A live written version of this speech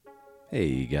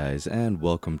Hey guys, and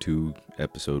welcome to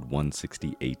episode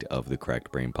 168 of the Cracked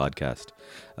Brain Podcast.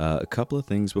 A couple of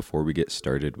things before we get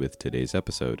started with today's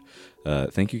episode.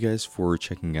 Thank you guys for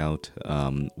checking out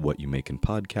What You Make in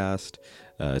Podcast.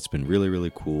 It's been really,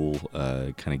 really cool,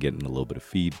 kind of getting a little bit of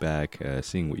feedback,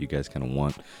 seeing what you guys kind of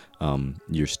want.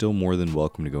 You're still more than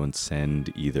welcome to go and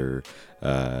send either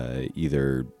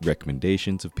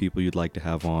recommendations of people you'd like to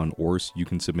have on, or you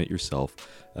can submit yourself.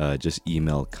 Just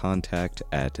email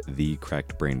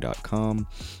contact@thecrackedbrain.com.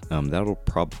 That'll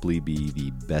probably be the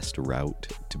best route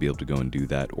to be able to go and do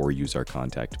that, or use our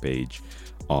contact page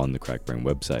on the Cracked Brain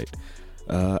website.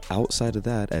 Outside of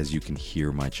that, as you can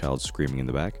hear my child screaming in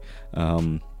the back,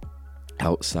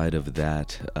 outside of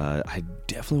that, I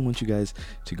definitely want you guys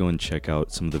to go and check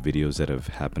out some of the videos that have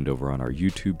happened over on our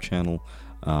YouTube channel.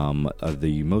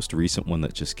 The most recent one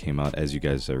that just came out, as you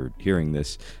guys are hearing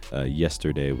this,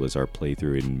 yesterday was our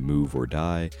playthrough in Move or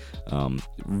Die.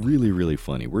 Really, really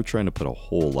funny. We're trying to put a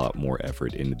whole lot more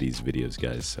effort into these videos,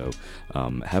 guys. So,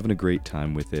 having a great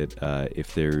time with it.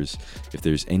 If there's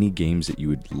any games that you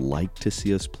would like to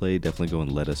see us play, definitely go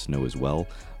and let us know as well.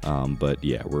 But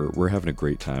yeah, we're having a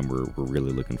great time. We're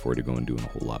really looking forward to going and doing a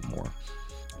whole lot more.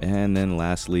 And then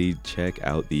lastly, check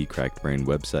out the Cracked Brain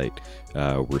website.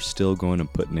 We're still going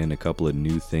and putting in a couple of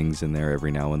new things in there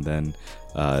every now and then.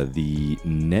 The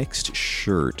next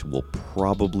shirt will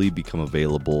probably become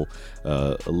available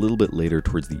a little bit later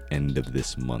towards the end of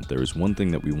this month. There was one thing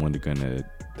that we wanted to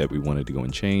go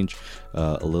and change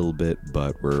a little bit,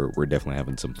 but we're definitely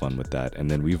having some fun with that. And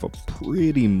then we've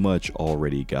pretty much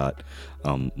already got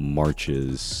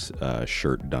March's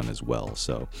shirt done as well.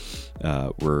 So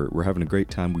we're having a great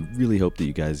time. We really hope that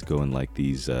you guys go and like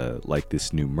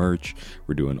this new merch.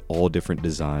 We're doing all different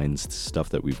designs, stuff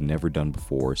that we've never done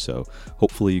before. So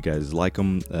hopefully you guys like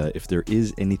them. If there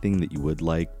is anything that you would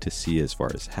like to see as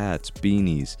far as hats,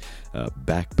 beanies,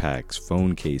 backpacks,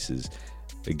 phone cases,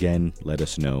 again, let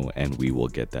us know and we will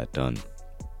get that done.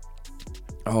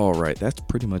 All right, that's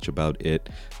pretty much about it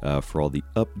for all the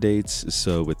updates.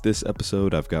 So with this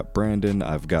episode, I've got Brandon,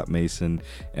 I've got Mason,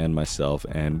 and myself,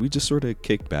 and we just sort of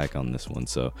kick back on this one.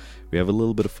 So we have a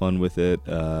little bit of fun with it.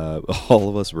 All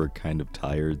of us were kind of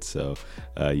tired, so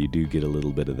you do get a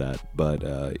little bit of that. But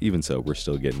even so, we're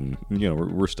still getting,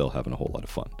 we're still having a whole lot of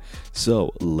fun.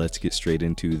 So let's get straight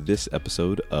into this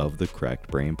episode of the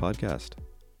Cracked Brain Podcast.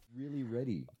 Really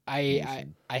ready. I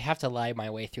have to lie my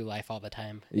way through life all the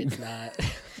time. It's not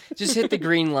just hit the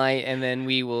green light and then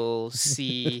we will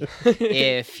see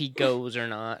if he goes or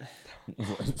not.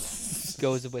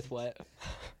 Goes with what?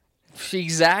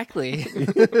 Exactly.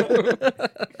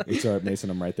 It's all right, Mason.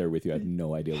 I'm right there with you. I have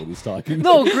no idea what he's talking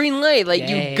No, green light. Like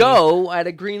you go at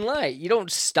a green light. You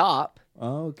don't stop.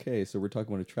 Okay, so we're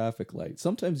talking about a traffic light.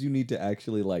 Sometimes you need to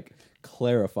actually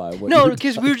clarify what. No,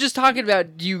 because we were just talking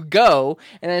about you go,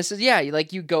 and I said, yeah,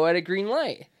 you go at a green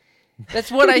light. That's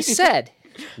what I said.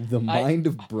 The mind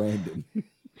of Brandon.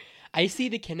 I see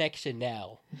the connection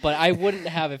now, but I wouldn't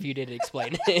have if you didn't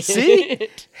explain it. See?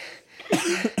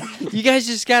 You guys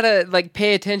just gotta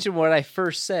pay attention to what I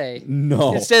first say.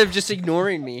 No. Instead of just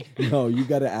ignoring me. No, you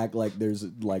gotta act like there's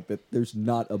there's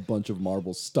not a bunch of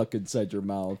marbles stuck inside your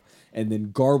mouth, and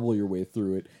then garble your way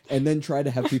through it, and then try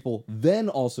to have people then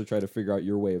also try to figure out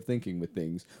your way of thinking with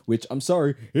things, which I'm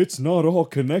sorry, it's not all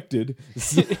connected.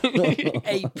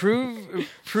 Hey,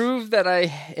 prove that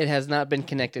it has not been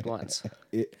connected once.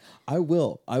 I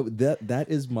will. That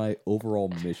is my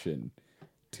overall mission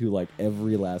to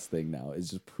every last thing now,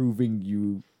 is just proving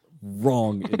you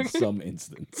wrong in some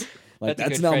instance.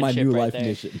 That's now my new life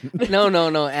mission.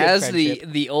 No. As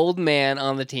the old man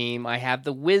on the team, I have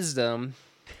the wisdom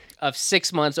of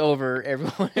 6 months over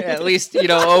everyone, at least,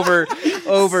 over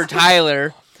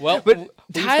Tyler. Well, but we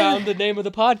Tyler found the name of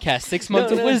the podcast, 6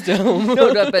 Months of Wisdom.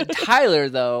 No, but Tyler,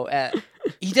 though,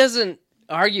 he doesn't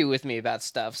argue with me about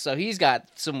stuff, so he's got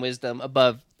some wisdom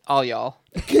above all y'all.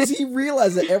 Because he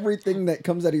realized that everything that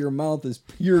comes out of your mouth is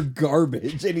pure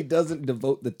garbage, and he doesn't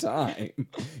devote the time.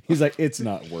 He's like, it's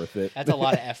not worth it. That's a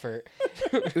lot of effort.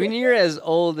 When you're as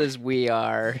old as we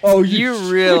are, Oh,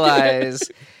 you realize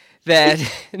that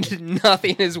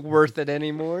nothing is worth it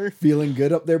anymore. Feeling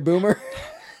good up there, Boomer?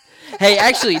 Hey,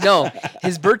 actually, no.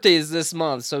 His birthday is this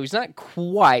month, so he's not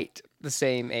quite the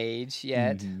same age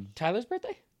yet. Mm-hmm. Tyler's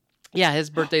birthday? Yeah, his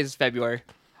birthday is February.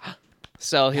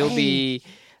 So he'll be...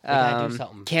 gotta do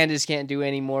something. Candace can't do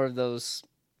any more of those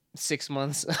 6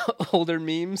 months older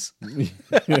memes.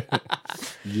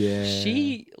 Yeah.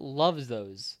 She loves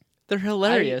those. They're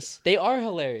hilarious. They are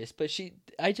hilarious, but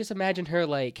I just imagine her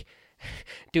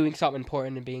doing something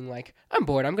important and being like, I'm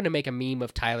bored. I'm gonna make a meme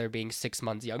of Tyler being 6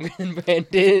 months younger than Brandon.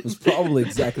 It's probably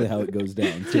exactly how it goes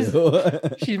down too.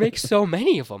 She makes so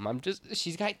many of them.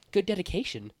 She's got good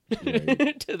dedication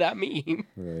Right. to that meme.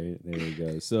 Right, there you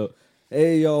go. So,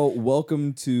 hey, y'all,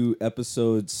 welcome to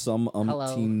episode some Hello.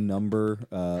 umpteen number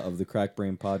of the Crack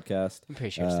Brain podcast. I'm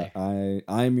pretty sure it's there.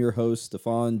 I'm your host,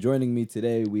 Stefan. Joining me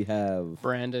today, we have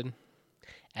Brandon.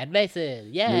 And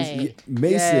Mason. Yay.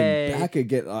 Mason Yay. back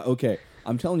again. Okay,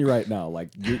 I'm telling you right now, like,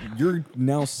 you're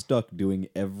now stuck doing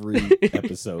every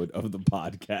episode of the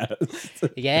podcast.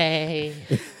 Yay.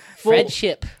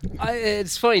 Friendship.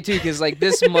 It's funny too because like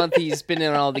this month he's been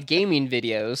in all the gaming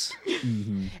videos,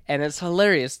 and it's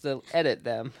hilarious to edit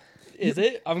them. Is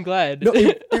it? I'm glad. No,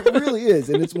 it really is,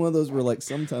 and it's one of those where like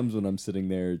sometimes when I'm sitting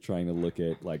there trying to look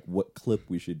at like what clip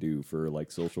we should do for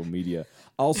like social media,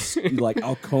 I'll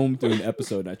comb through an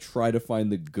episode and I try to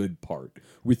find the good part.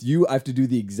 With you, I have to do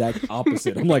the exact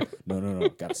opposite. I'm like, no,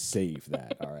 gotta save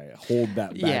that. All right, hold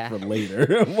that back Yeah. for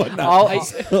later. and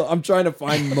whatnot. I'm trying to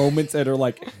find moments that are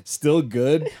like still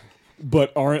good,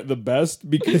 but aren't the best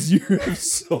because you have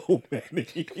so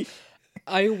many.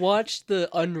 I watched the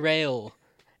Unrail,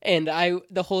 and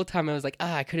the whole time I was like,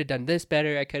 I could have done this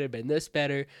better. I could have been this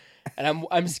better, and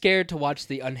I'm scared to watch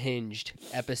the Unhinged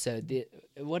episode.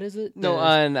 What is it? No, the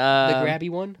on the grabby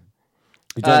one.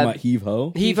 You talking about heave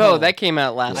ho? Heave Ho that came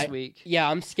out last week. Yeah,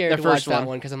 I'm scared The to watch first that one.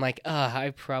 one because I'm like,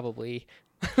 I probably.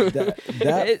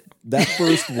 That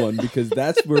first one, because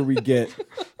that's where we get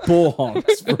bull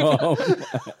honks from.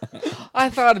 I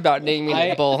thought about naming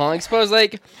it Bull Honks, but I was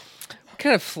like, what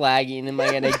kind of flagging am I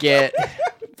gonna get?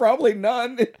 Probably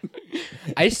none.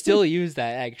 I still use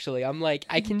that actually. I'm like,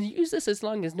 I can use this as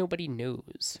long as nobody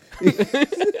knows.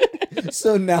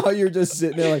 So now you're just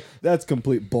sitting there like, that's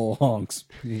complete bull honks.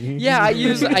 Yeah, I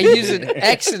use an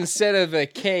X instead of a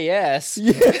KS.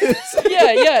 Yes.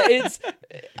 yeah.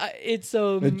 It's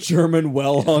A German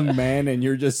well hung man, and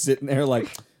you're just sitting there like,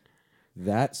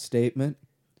 that statement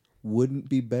wouldn't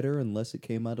be better unless it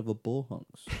came out of a bull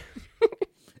honks.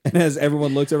 And as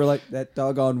everyone looks over like, that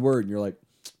doggone word, and you're like,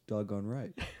 doggone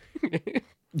right.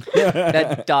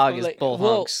 That dog is Like, Bull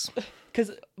well, Honks.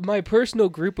 Because my personal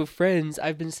group of friends,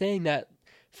 I've been saying that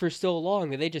for so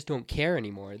long that they just don't care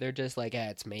anymore. They're just like,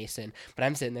 it's Mason. But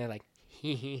I'm sitting there like,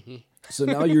 hee. So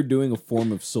now you're doing a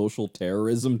form of social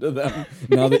terrorism to them,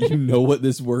 now that you know what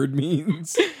this word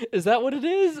means. Is that what it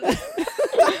is?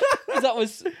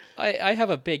 I have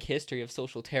a big history of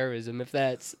social terrorism. If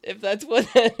that's what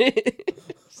that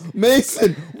is.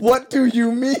 Mason, what do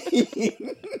you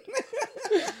mean?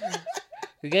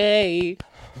 Okay.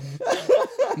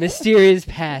 Mysterious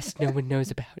past no one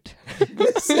knows about.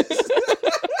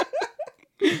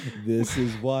 This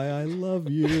is why I love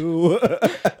you.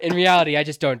 In reality, I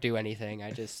just don't do anything.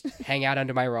 I just hang out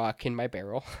under my rock in my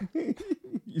barrel.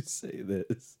 You say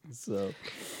this, so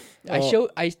I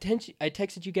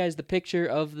texted you guys the picture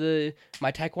of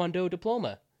my Taekwondo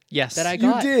diploma Yes. that I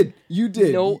got. You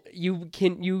did. No,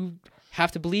 you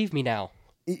have to believe me now.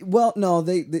 Well, no,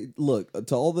 they look,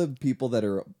 to all the people that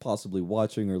are possibly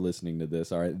watching or listening to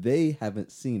this, all right, they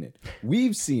haven't seen it.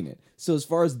 We've seen it. So as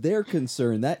far as they're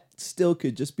concerned, that still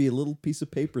could just be a little piece of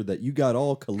paper that you got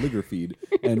all calligraphied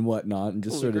and whatnot and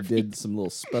just sort of did some little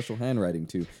special handwriting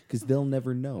to, because they'll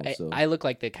never know. So I look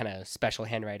like the kind of special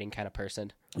handwriting kind of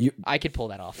person. You- I could pull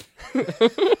that off.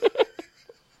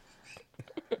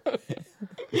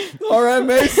 all right,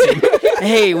 Mason.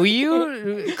 Hey, will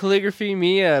you calligraphy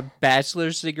me a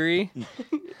bachelor's degree?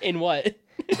 In what?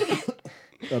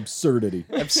 Absurdity.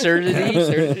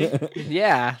 Absurdity?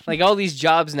 Yeah. Like all these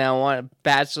jobs now want a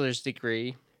bachelor's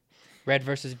degree. Red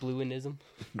versus blueism.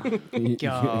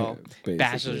 Yo, Basically.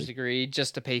 bachelor's degree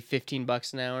just to pay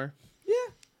 $15 an hour.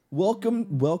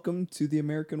 Welcome to the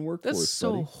American workforce. That's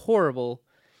so buddy. horrible.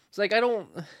 It's like I don't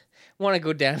want to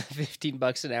go down to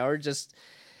 $15 an hour just,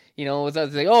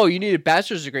 without like, oh, you need a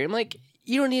bachelor's degree. I'm like,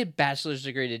 you don't need a bachelor's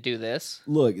degree to do this.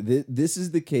 Look, this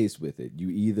is the case with it. You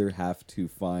either have to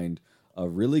find a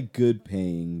really good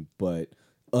paying but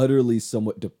utterly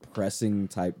somewhat depressing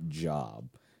type job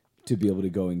to be able to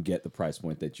go and get the price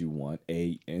point that you want.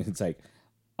 And it's like,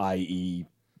 i.e.,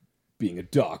 being a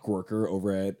dock worker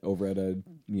over at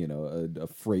a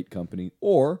freight company,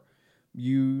 or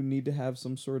you need to have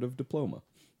some sort of diploma,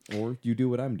 or you do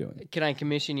what I'm doing. Can I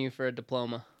commission you for a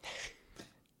diploma?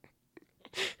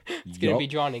 It's going to be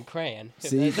drawn in crayon. if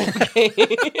See? that's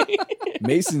okay.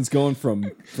 Mason's going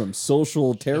from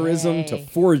social terrorism to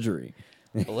forgery.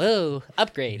 Whoa,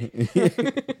 upgrade.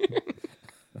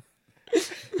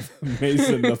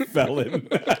 Mason the felon.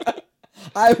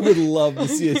 I would love to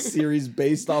see a series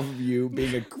based off of you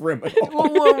being a criminal.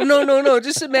 Whoa, no.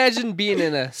 Just imagine being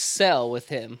in a cell with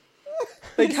him.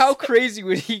 Like, how crazy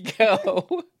would he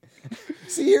go?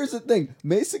 See, here's the thing.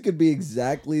 Mason could be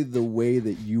exactly the way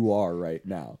that you are right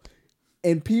now.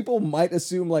 And people might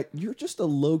assume, like, you're just a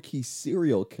low-key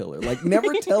serial killer. Like,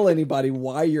 never tell anybody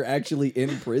why you're actually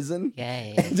in prison.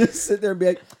 Yeah. And just sit there and be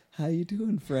like, how you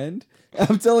doing, friend?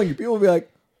 I'm telling you, people will be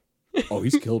like, oh,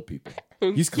 he's killed people.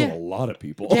 He's killed a lot of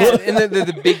people. Yeah, and then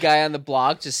the big guy on the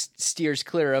block just steers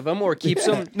clear of him or keeps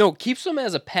him. No, keeps him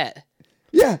as a pet.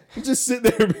 Yeah, just sit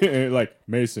there and be like,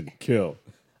 Mason, kill.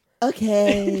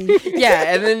 Okay.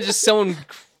 Yeah, and then just someone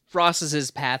crosses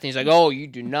his path and he's like, "Oh, you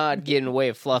do not get in the way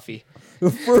of Fluffy."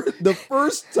 The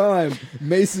first time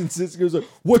Mason sits and goes like,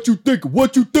 what you think?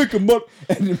 And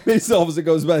then Mason all of a sudden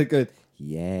goes back and goes,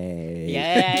 yay.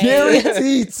 Yay.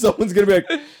 Guaranteed someone's going to be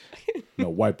like, no,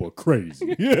 white boy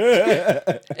crazy.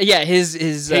 Yeah. Yeah,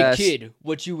 his Hey kid,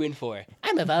 what you in for?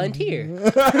 I'm a volunteer.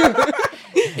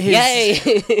 Yay!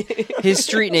 His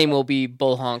street name will be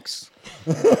Bullhonks.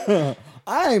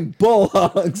 I'm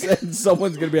Bullhonks. And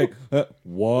someone's going to be like,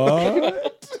 what?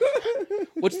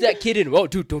 What's that kid in? Oh,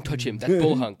 dude, don't touch him. That's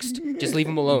Bullhunks. Just leave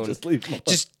him alone. Just leave him alone.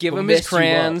 Just give We'll him his mess you up.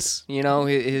 crayons. You know,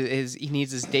 his he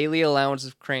needs his daily allowance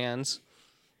of crayons.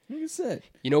 Like I said.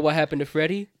 You know what happened to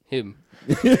Freddy? Him.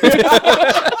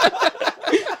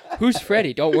 Who's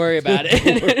Freddy? Don't worry about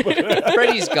it.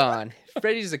 Freddy's gone.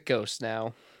 Freddy's a ghost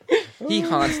now. He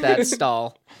haunts that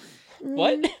stall.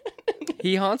 What?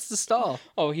 He haunts the stall.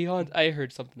 Oh, I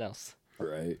heard something else.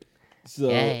 Right. So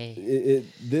Yay.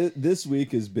 this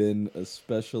week has been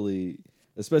especially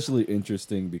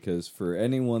interesting because for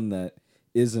anyone that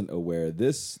isn't aware,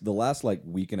 the last like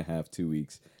week and a half, 2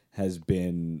 weeks has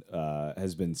been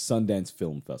Sundance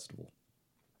Film Festival.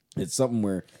 It's something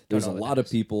where there's a lot of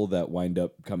people that wind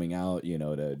up coming out, you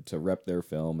know, to rep their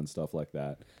film and stuff like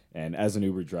that. And as an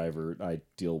Uber driver, I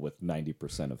deal with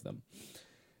 90% of them.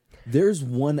 There's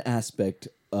one aspect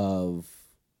of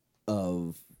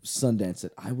Sundance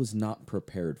that I was not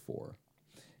prepared for,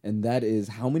 and that is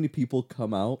how many people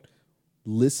come out,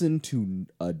 listen to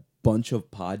a bunch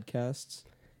of podcasts,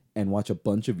 and watch a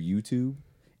bunch of YouTube,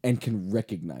 and can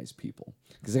recognize people.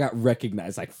 Because I got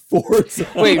recognized like 4 times.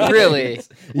 Wait, really?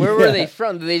 Where were Yeah. they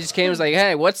from? They just came and was like,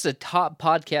 "Hey, what's the top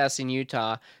podcast in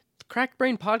Utah?" The Cracked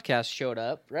Brain Podcast showed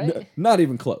up, right? Not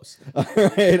even close. All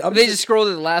right, They just scrolled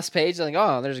to the last page, like,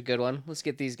 "Oh, there's a good one. Let's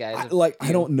get these guys."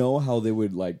 I don't know how they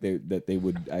would they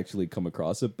would actually come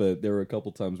across it, but there were a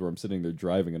couple times where I'm sitting there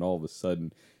driving, and all of a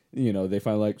sudden, you know, they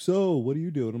find like, so what do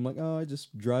you do? And I'm like, oh, I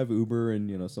just drive Uber, and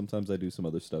you know, sometimes I do some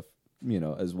other stuff, you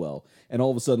know, as well. And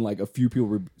all of a sudden, like a few people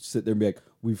would sit there and be like,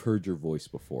 we've heard your voice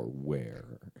before.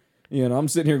 Where? You know, I'm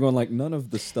sitting here going like, none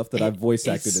of the stuff that I've voice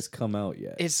acted has come out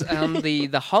yet. It's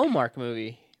the Hallmark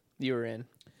movie you were in.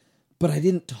 But I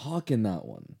didn't talk in that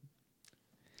one.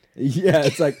 Yeah,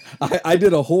 it's like I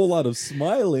did a whole lot of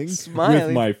smiling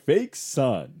with my fake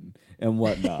son and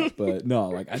whatnot. But no,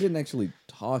 like I didn't actually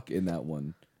talk in that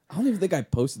one. I don't even think I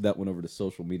posted that one over to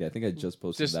social media. I think I just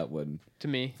posted that one To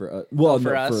me, for for no,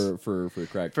 us? for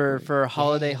Crack for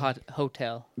Holiday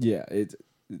Hotel. yeah,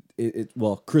 it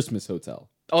well Christmas Hotel.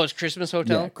 Oh, it's Christmas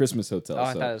Hotel. Yeah, Christmas Hotel. Oh,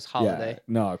 I thought it was Holiday. Yeah,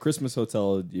 no, Christmas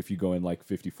Hotel. If you go in like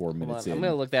 54 Hold minutes on, in, I'm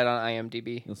gonna look that on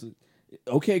IMDb. you'll see-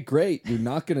 okay, great. You're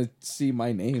not gonna see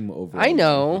my name over. I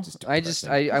know. which is I just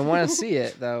depressing. I want to see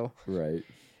it though. right.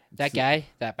 That guy,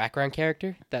 that background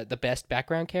character, the best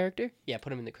background character. Yeah,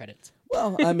 put him in the credits.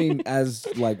 Well, I mean, as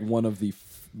like one of the.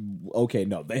 Okay,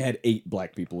 no, they had 8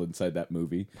 black people inside that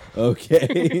movie.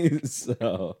 Okay,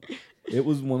 so it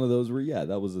was one of those where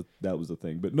that was a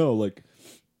thing. But no, like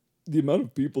the amount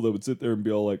of people that would sit there and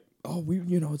be all like, "Oh,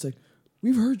 it's like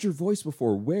we've heard your voice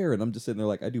before." Where? And I'm just sitting there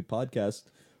like, I do podcasts,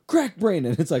 Crack Brain,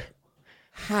 and it's like,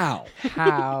 how?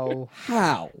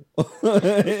 How?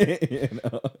 You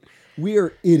know, we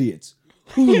are idiots.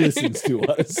 Who listens to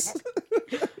us?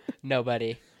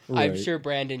 Nobody. I'm Right. sure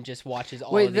Brandon just watches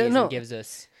all Wait, of these no. and gives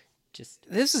us just.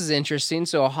 This is interesting.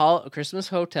 So, Christmas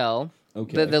Hotel.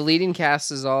 Okay. The leading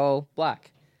cast is all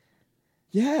black.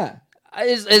 Yeah.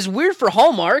 It's weird for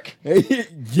Hallmark.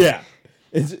 Yeah.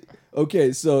 It's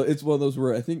okay, so it's one of those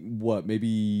where I think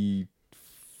maybe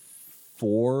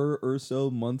 4 or so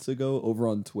months ago over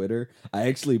on Twitter, I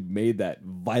actually made that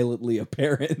violently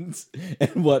apparent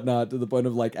and whatnot to the point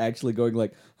of like actually going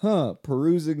like,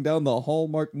 perusing down the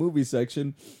Hallmark movie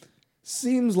section.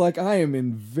 Seems like I am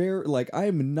I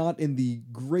am not in the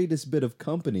greatest bit of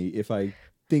company if I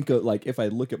think of like if I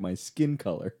look at my skin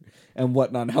color and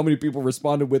whatnot. And how many people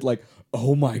responded with like,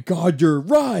 "Oh my God, you're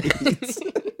right."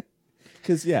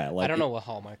 Because like I don't know what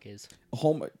Hallmark is.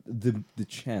 Hallmark the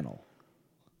channel.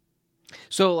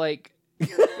 So like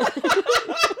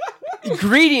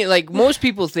greeting, like most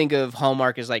people think of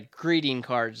Hallmark as like greeting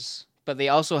cards, but they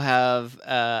also have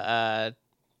a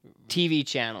TV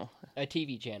channel. A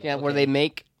TV channel. Yeah, where okay. they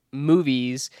make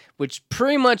movies, which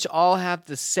pretty much all have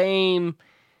the same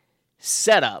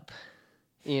setup.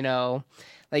 You know,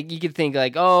 like you could think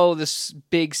like, oh, this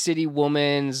big city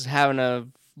woman's having a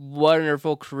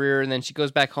wonderful career, and then she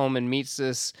goes back home and meets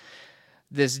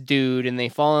this dude, and they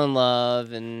fall in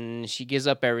love, and she gives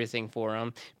up everything for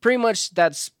him. Pretty much,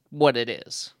 that's what it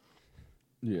is.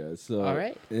 Yeah. So All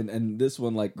right. and this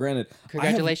one, like, granted,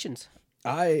 Congratulations.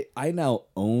 I now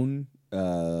own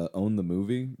the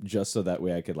movie just so that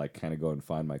way I could like kind of go and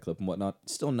find my clip and whatnot.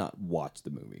 Still not watch the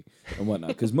movie and whatnot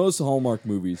because most Hallmark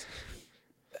movies,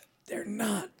 they're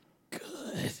not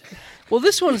good. Well,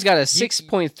 this one's got a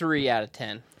 6.3 out of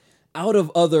 10. Out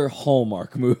of other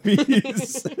Hallmark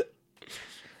movies.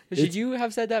 Should you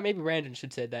have said that? Maybe Brandon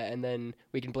should said that, and then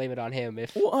we can blame it on him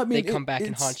if Well, I mean, they come back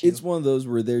and haunt you. It's one of those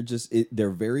where they're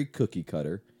very cookie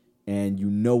cutter, and you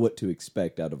know what to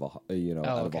expect out of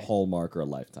a Hallmark or a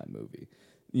Lifetime movie,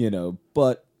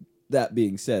 But that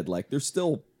being said, like they're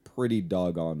still pretty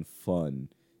doggone fun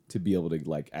to be able to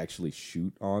like actually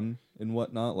shoot on and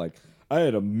whatnot. Like I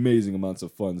had amazing amounts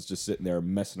of fun just sitting there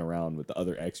messing around with the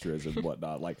other extras and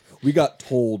whatnot. Like we got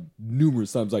told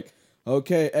numerous times, like,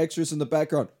 okay, extras in the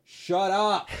background, shut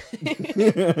up.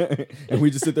 And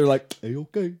we just sit there like, hey,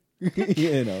 okay.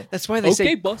 That's why they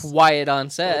say boss. quiet on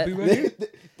set.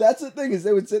 That's the thing is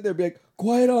they would sit there and be like,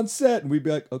 quiet on set. And we'd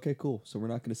be like, okay, cool. So we're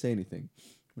not going to say anything.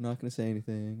 We're not going to say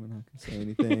anything. We're not going to say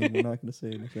anything. We're not going to say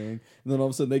anything. And then all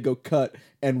of a sudden they go cut,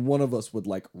 and one of us would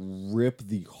like rip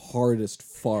the hardest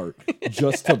fart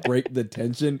just to break the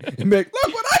tension and be like,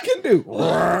 look what I can do.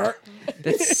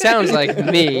 That sounds like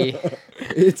me.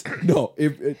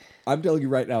 I'm telling you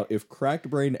right now, if Cracked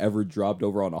Brain ever dropped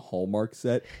over on a Hallmark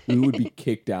set, we would be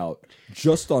kicked out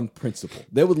just on principle.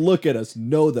 They would look at us,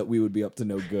 know that we would be up to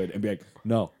no good, and be like,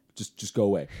 no, just go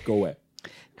away. Go away.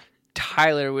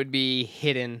 Tyler would be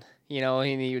hidden,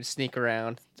 and he would sneak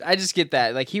around. I just get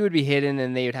that. Like, he would be hidden,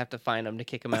 and they would have to find him to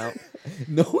kick him out.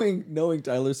 knowing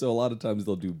Tyler, so a lot of times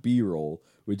they'll do B-roll,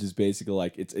 which is basically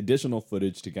like it's additional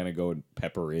footage to kind of go and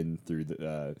pepper in through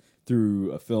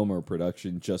a film or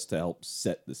production just to help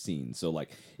set the scene. So like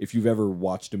if you've ever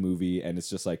watched a movie and it's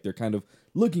just like they're kind of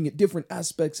looking at different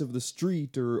aspects of the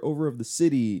street or over of the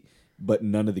city, but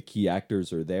none of the key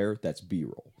actors are there, that's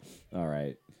B-roll. All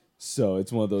right. So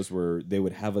it's one of those where they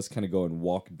would have us kind of go and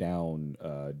walk down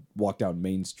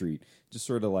Main Street, just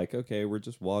sort of like, okay, we're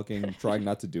just walking, trying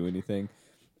not to do anything.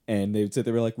 And they would sit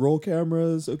there and be like, roll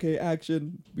cameras, okay,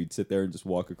 action. We'd sit there and just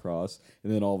walk across.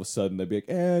 And then all of a sudden they'd be like,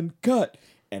 and cut.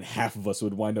 And half of us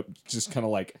would wind up just kind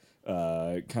of like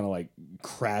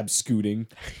crab scooting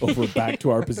over back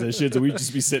to our positions. And we'd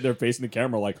just be sitting there facing the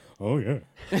camera like, oh, yeah.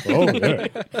 Oh, yeah.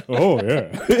 Oh,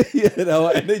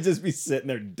 yeah. And they'd just be sitting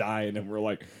there dying. And we're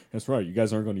like, that's right. You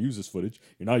guys aren't going to use this footage.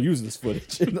 You're not using this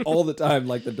footage. And all the time,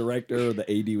 like the director or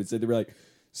the AD would sit there and be like,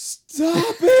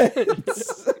 stop it.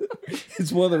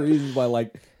 It's one of the reasons why,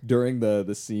 like, during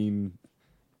the scene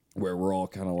where we're all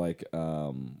kind of like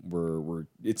we're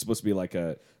it's supposed to be like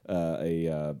a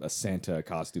Santa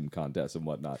costume contest and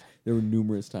whatnot. There were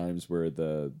numerous times where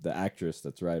the actress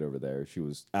that's right over there, she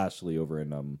was Ashley over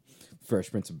in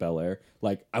Fresh Prince of Bel-Air.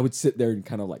 Like I would sit there and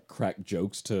kind of like crack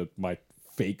jokes to my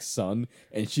fake son,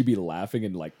 and she'd be laughing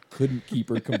and like couldn't keep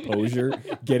her composure,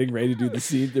 getting ready to do the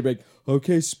scene. They'd be like,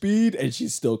 "Okay, speed," and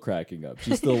she's still cracking up.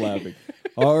 She's still laughing.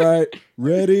 All right,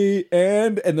 ready,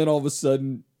 and then all of a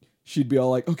sudden she'd be all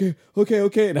like, okay,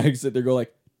 and I'd sit there and go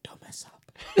like, don't mess up.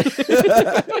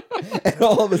 And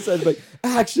all of a sudden, like,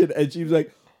 action, and she was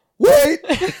like, wait!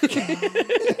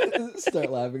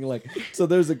 Start laughing. Like, so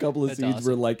there's a couple of That's scenes awesome.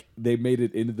 where like they made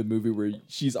it into the movie where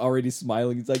she's already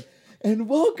smiling. It's like, and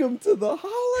welcome to the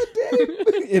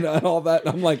holiday, and all that.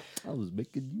 And I'm like, I was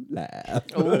making you laugh.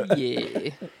 Oh, yeah.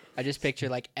 I just picture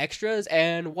like extras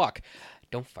and walk.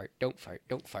 Don't fart, don't fart,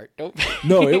 don't fart, don't fart.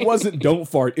 No, it wasn't don't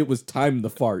fart. It was time the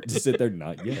fart. To sit there,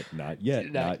 not yet, not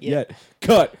yet, not yet.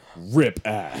 Cut, rip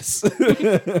ass.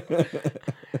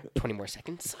 20 more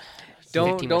seconds.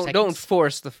 don't 15 more don't seconds.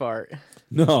 force the fart.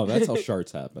 No, that's how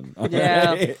sharts happen. All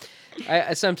Yeah. right?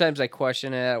 I sometimes I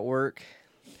question it at work.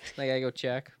 Like I go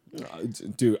check.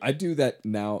 Dude, I do that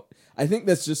now. I think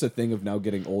that's just a thing of now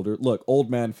getting older. Look, old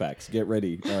man facts. Get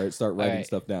ready. All right, start writing right.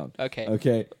 stuff down. Okay.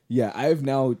 Okay. Yeah, I've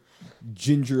now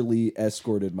gingerly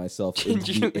escorted myself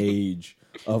into the age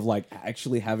of like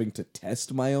actually having to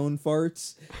test my own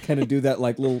farts. Kind of do that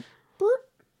like little burp.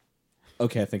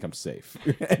 Okay, I think I'm safe.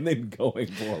 And then going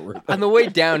forward. On the way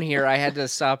down here, I had to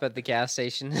stop at the gas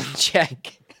station and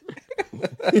check.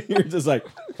 You're just like,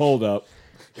 hold up.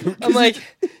 I'm like,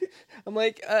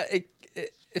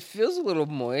 it feels a little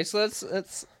moist.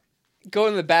 Let's go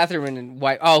in the bathroom and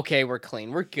wipe. Oh, okay, we're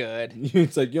clean. We're good.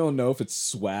 It's like you don't know if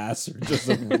it's swass or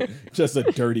just a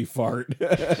dirty fart.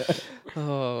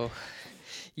 Oh,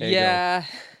 There you go. yeah.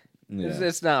 Yeah.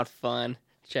 It's not fun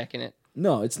checking it.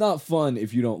 No, it's not fun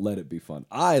if you don't let it be fun.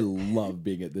 I love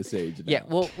being at this age now. Yeah.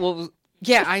 Well.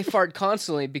 Yeah, I fart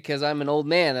constantly because I'm an old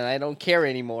man and I don't care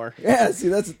anymore. Yeah, see,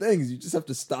 that's the thing. Is you just have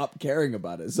to stop caring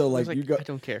about it. So, like, like, you go, I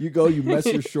don't care. you mess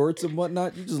your shorts and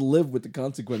whatnot. You just live with the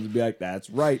consequences and be like, "That's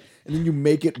right," and then you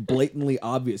make it blatantly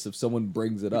obvious if someone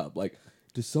brings it up. Like,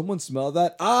 does someone smell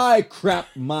that? I crap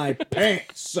my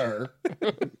pants, sir.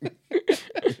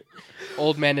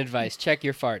 Old man advice: check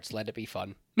your farts. Let it be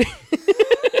fun.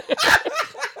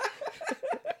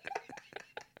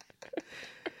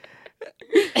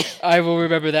 I will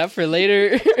remember that for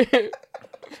later.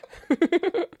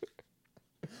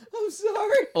 I'm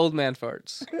sorry. Old man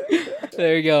farts.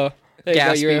 There you go. There you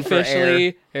go. You're Gasping for air.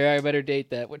 officially. Here, I better date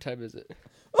that. What time is it?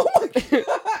 Oh my god.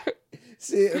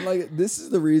 See, and like this is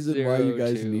the reason why you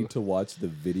guys 02. need to watch the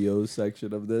video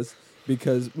section of this.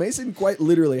 Because Mason quite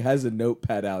literally has a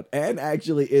notepad out and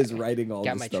actually is writing all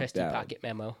Got this my stuff trusty down. pocket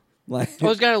memo. Like Oh,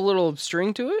 it's got a little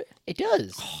string to it. It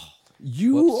does.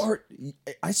 you Whoops. are,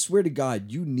 I swear to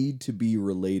God, you need to be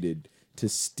related to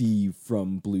Steve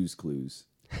from Blue's Clues.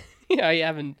 I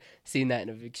haven't seen that in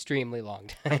an extremely long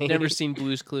time. Never seen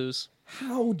Blue's Clues.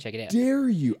 How Check it out. dare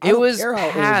you? I It don't was care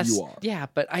how past. old you are. Yeah,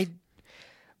 but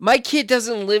my kid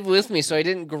doesn't live with me, so I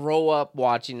didn't grow up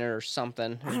watching it or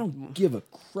something. I don't give a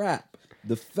crap.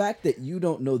 The fact that you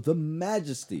don't know the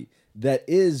majesty that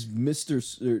is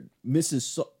Mrs.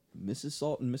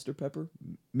 Salt and Mr. Pepper?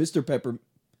 Mr. Pepper.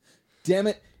 Damn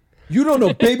it. You don't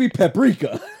know Baby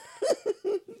Paprika.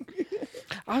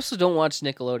 I also don't watch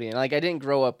Nickelodeon. Like, I didn't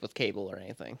grow up with cable or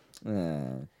anything.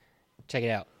 Check it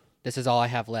out. This is all I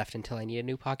have left until I need a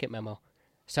new pocket memo.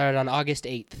 Started on August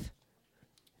 8th.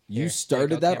 You Here, started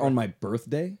there you go, that camera. on my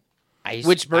birthday?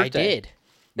 Which birthday?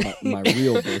 I did. My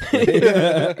real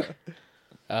birthday.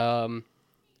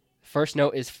 First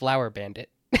note is Flower Bandit.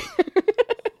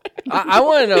 I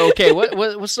want to know. Okay,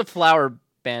 what's the Flower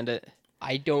Bandit?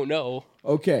 I don't know.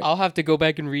 Okay. I'll have to go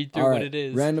back and read through All what right. it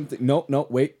is. Random thing. No,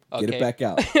 wait. Get Okay. it back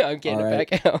out. I'm getting All it right.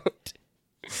 back out.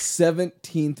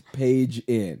 17th page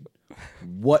in.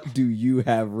 What do you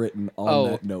have written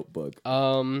on that notebook? I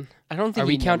don't think. Are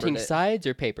we he counting numbered it. sides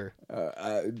or paper?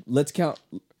 Let's count.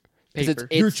 Because it's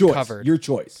Paper. Your choice. covered. Your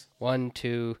choice. 1,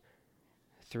 2,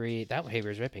 3. That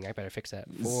paper's ripping. I better fix that.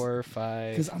 4,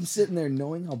 5. Because I'm sitting there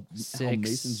knowing how 6,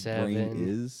 Mason's 7, brain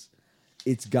is.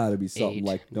 It's got to be something 8,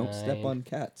 like don't step 9. on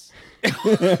cats.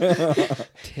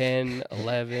 10,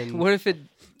 11, What if it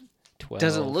 12,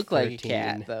 doesn't look like 13, a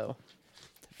cat though?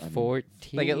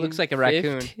 14. Like, it looks like a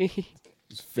raccoon. 15.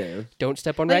 It's fair. Don't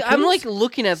step on Like, raccoons. I'm like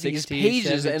looking at these 16,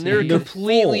 pages and they're 17. They're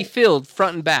completely full. filled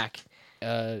front and back.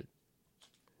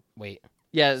 Wait.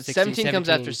 Yeah, 16, 17 comes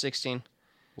 17. after 16.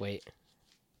 Wait.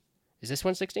 Is this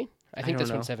one 16? I think don't this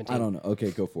know. one's 17. I don't know. Okay,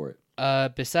 go for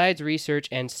it. Besides research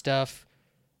and stuff,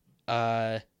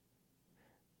 the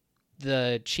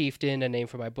Chieftain, a name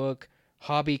for my book,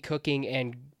 hobby cooking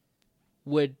and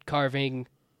wood carving.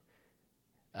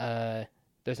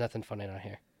 There's nothing funny on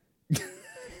here.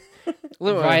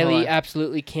 Riley Hold on.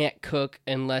 absolutely can't cook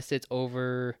unless it's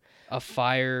over a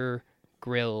fire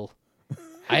grill.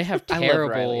 I have I love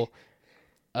terrible.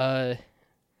 I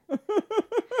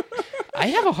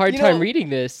have a hard You time know- reading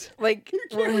this. Like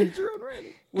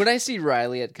when I see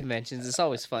Riley at conventions, it's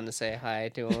always fun to say hi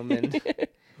to him, and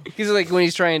because like when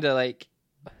he's trying to like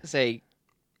say,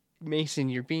 Mason,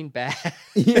 you're being bad.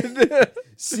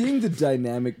 Seeing the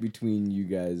dynamic between you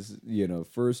guys,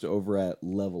 first over at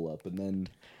Level Up and then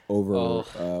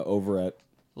over at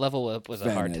Level Up was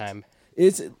a hard Fanheads. time.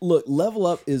 Look, Level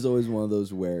Up is always one of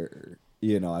those where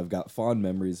I've got fond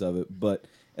memories of it, but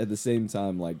at the same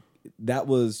time, like that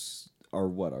was our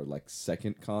like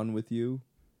second con with you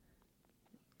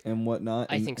and whatnot.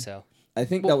 I And think so. I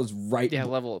think that was right. Yeah,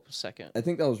 level up a second. I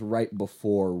think that was right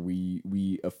before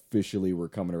we officially were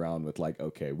coming around with like,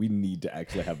 okay, we need to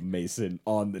actually have Mason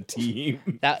on the team.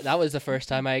 That was the first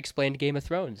time I explained Game of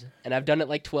Thrones, and I've done it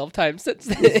like 12 times since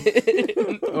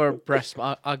then. Or breast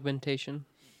augmentation.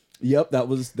 Yep, that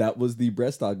was the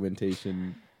breast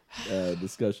augmentation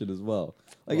discussion as well.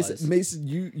 Like I said, Was. Mason,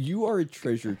 you are a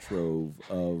treasure trove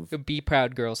of Be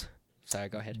proud, girls. Sorry,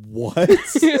 go ahead. what?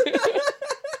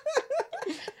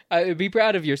 Be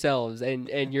proud of yourselves and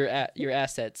your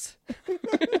assets.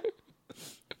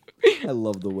 I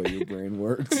love the way your brain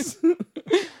works.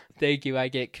 Thank you. I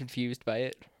get confused by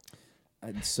it.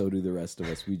 And so do the rest of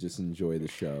us. We just enjoy the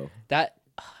show. That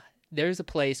there's a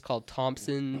place called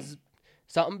Thompson's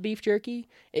something beef jerky.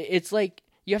 It's like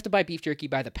you have to buy beef jerky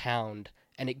by the pound,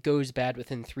 and it goes bad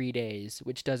within 3 days,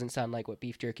 which doesn't sound like what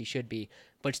beef jerky should be,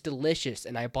 but it's delicious.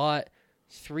 And I bought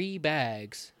 3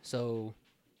 bags, so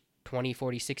 20,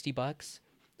 40, 60 bucks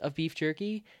of beef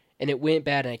jerky, and it went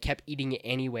bad, and I kept eating it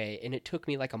anyway, and it took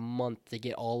me like a month to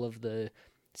get all of the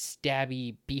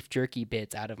stabby beef jerky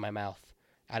bits out of my mouth,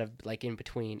 out of like in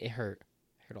between. It hurt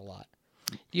a lot.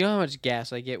 Do you know how much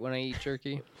gas I get when I eat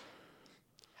jerky?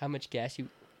 How much gas you...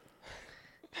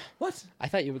 What? I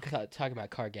thought you were talking about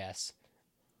car gas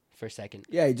for a second.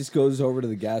 Yeah, he just goes over to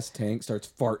the gas tank, starts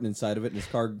farting inside of it, and his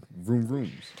car vroom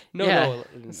vrooms. No,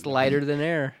 It's lighter than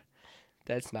air.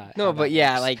 that's not. No, how but that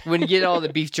yeah, works. like when you get all the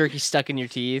beef jerky stuck in your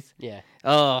teeth. Yeah,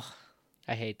 Oh,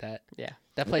 I hate that. yeah.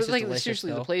 That place is But, like, delicious.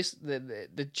 seriously, though. the place,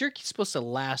 the jerky's supposed to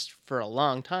last for a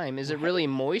long time. Is it really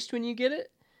moist when you get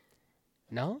it?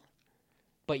 No,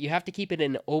 but you have to keep it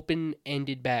in an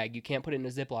open-ended bag. You can't put it in a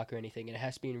Ziploc or anything, and it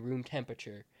has to be in room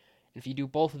temperature. And if you do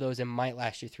both of those, it might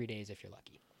last you 3 days if you're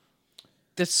lucky.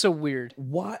 That's so weird.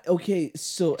 Why? Okay,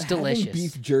 so It's having delicious.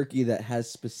 beef jerky that has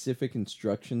specific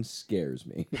instructions scares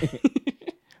me.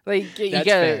 Like you That's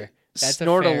gotta fair. That's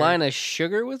snort a fair. line of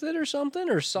sugar with it or something,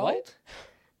 or salt. What?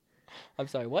 I'm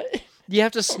sorry, what? You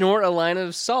have to snort a line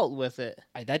of salt with it.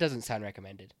 That doesn't sound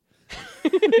recommended.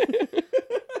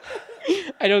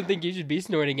 I don't think you should be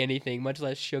snorting anything, much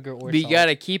less sugar or But you salt.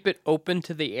 gotta keep it open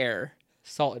to the air.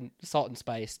 Salt and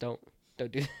spice. Don't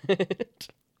do that.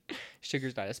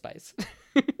 Sugar's not a spice.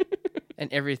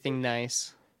 And everything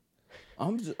nice.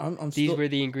 I'm These still, were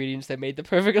the ingredients that made the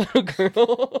perfect little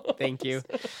girl. Thank you.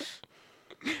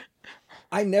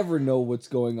 I never know what's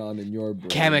going on in your brain.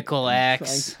 Chemical I'm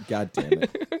X. God damn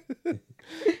it.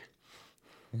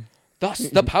 Thus,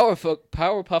 the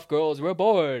Powerpuff Girls were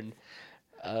born.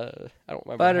 I don't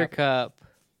remember. Buttercup,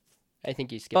 I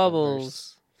think you skipped a verse.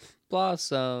 Bubbles,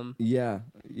 Blossom. Yeah.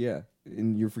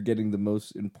 And you're forgetting the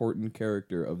most important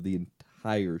character of the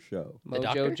entire show. The Mojo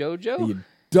doctor? Jojo. You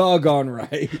doggone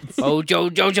right. Mojo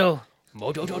Jojo.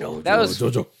 Mojo Jojo. That was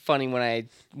Jojo. funny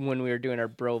when we were doing our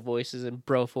bro voices and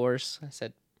bro force. I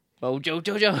said, Mojo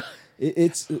Jojo.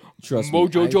 It's trust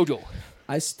Mojo me. Jojo.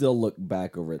 I still look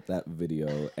back over at that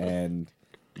video and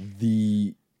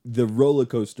the roller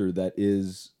coaster that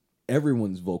is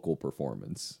everyone's vocal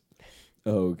performance.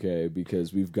 Okay,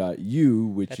 because we've got you,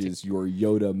 which is your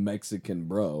Yoda Mexican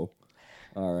bro.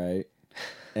 All right.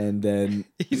 And then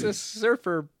He's a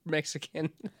surfer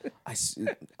Mexican. I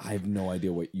have no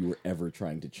idea what you were ever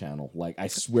trying to channel. Like, I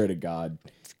swear to God,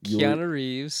 you were- Keanu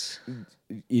Reeves.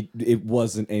 it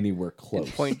wasn't anywhere close.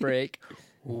 Point Break.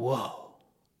 Whoa.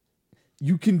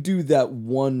 You can do that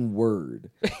one word.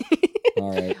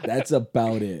 All right, that's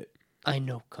about it. I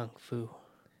know Kung Fu.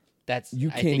 You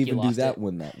I can't think even do lost that it.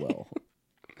 one that well.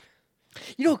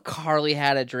 You know, Carly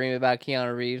had a dream about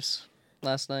Keanu Reeves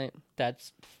last night.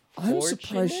 That's. I'm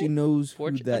surprised she knows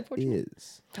who that Unfortunate?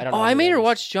 is. I don't Oh, know. I who made that her is.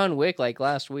 watch John Wick like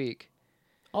last week.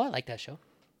 Oh, I like that show.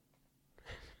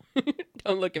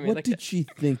 Don't look at me What like did that. she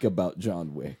think about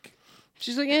John Wick?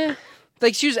 She's like, eh.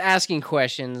 Like, she was asking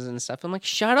questions and stuff. I'm like,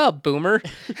 shut up, boomer.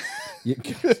 You-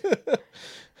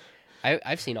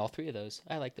 I've seen all 3 of those.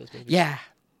 I like those movies. Yeah.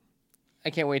 I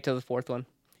can't wait till the 4th one.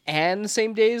 And the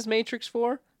same day as Matrix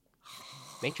 4?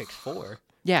 Matrix 4.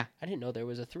 Yeah. I didn't know there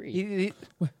was a 3 You-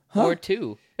 or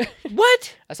 2.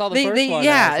 What? I saw the first one. and I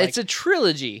Yeah, was it's like, a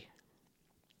trilogy.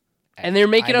 And they're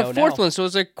making I a know 4th now. one, so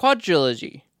it's a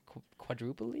quadrilogy.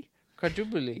 Quadruply.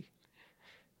 Quadruply.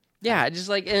 Yeah, just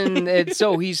like, and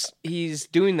so he's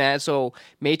doing that. So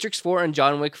Matrix 4 and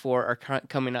John Wick 4 are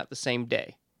coming out the same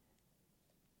day.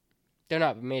 They're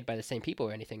not made by the same people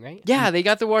or anything, right? Yeah, they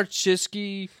got the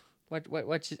Wachowski. What?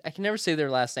 I can never say their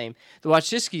last name. The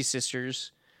Wachowski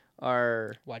sisters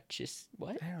are. What?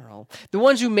 I don't know. The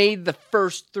ones who made the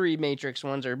first 3 Matrix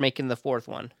ones are making the 4th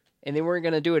one, and they weren't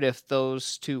going to do it if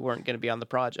those 2 weren't going to be on the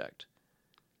project.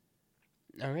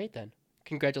 All right then.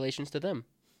 Congratulations to them.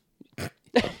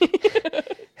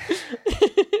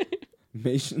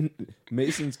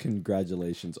 Mason's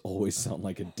congratulations always sound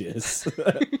like a diss.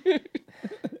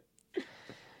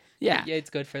 Yeah. Yeah, it's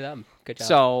good for them. Good job.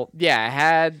 So yeah, I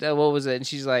had what was it? And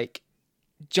she's like,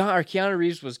 Keanu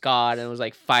Reeves was God and was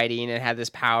like fighting and had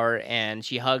this power, and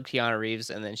she hugged Keanu Reeves,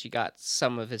 and then she got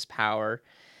some of his power,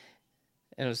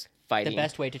 and it was the fighting.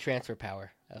 best way to transfer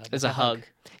power is a hug.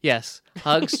 Yes,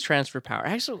 hugs transfer power.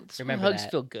 Actually, Remember hugs that.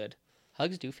 feel good.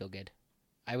 Hugs do feel good.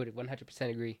 I would 100%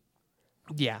 agree.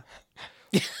 Yeah.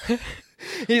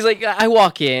 He's like, I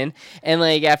walk in, and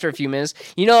like after a few minutes,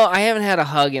 I haven't had a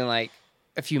hug in like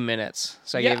a few minutes.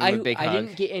 So I yeah, gave him a big I hug.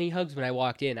 didn't get any hugs when I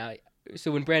walked in.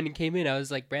 So when Brandon came in, I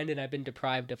was like, Brandon, I've been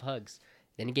deprived of hugs.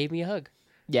 Then he gave me a hug.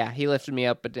 Yeah, he lifted me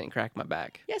up but didn't crack my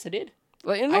back. Yes, I did.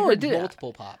 Like, I no, heard it did.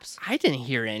 multiple pops. I didn't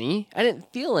hear any. I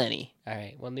didn't feel any. All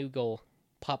right, well, new goal.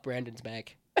 Pop Brandon's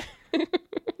back.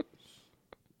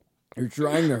 You're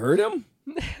trying to hurt him?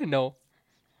 No.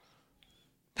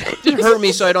 Just hurt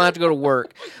me so I don't have to go to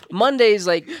work. Monday's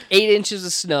like 8 inches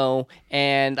of snow,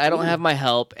 and I don't have my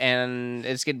help, and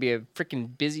it's gonna be a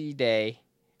freaking busy day.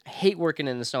 I hate working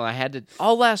in the snow. I had to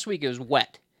all last week. It was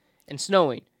wet and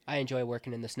snowing I enjoy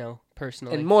working in the snow,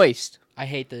 personally. and moist. I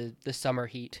hate the summer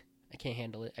heat. I can't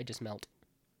handle it. I just melt.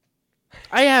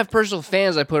 I have personal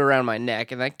fans I put around my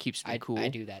neck, and that keeps me cool. I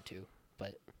do that too,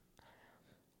 but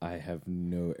I have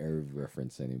no air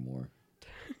reference anymore.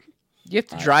 You have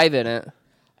to drive in it.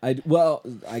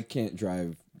 I can't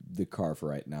drive the car for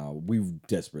right now. We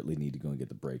desperately need to go and get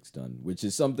the brakes done, which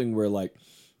is something where like,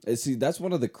 see, that's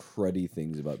one of the cruddy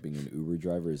things about being an Uber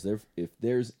driver is if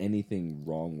there's anything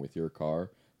wrong with your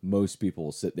car, most people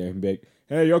will sit there and be like,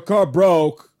 "Hey, your car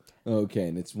broke." Okay,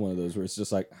 and it's one of those where it's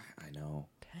just like, I know.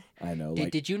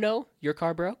 did you know your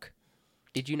car broke?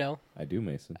 Did you know? I do,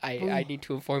 Mason. I need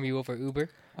to inform you over Uber.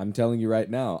 I'm telling you right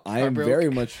now, I Car am broke. very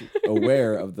much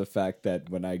aware of the fact that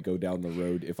when I go down the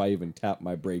road, if I even tap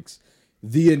my brakes,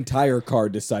 the entire car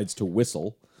decides to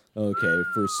whistle. Okay,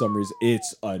 for some reason,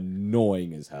 it's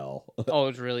annoying as hell. Oh,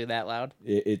 it's really that loud?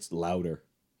 It's louder.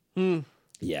 Hmm.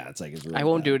 Yeah, it's like it's really I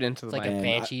won't bad. do it into the It's like mic. a And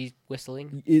banshee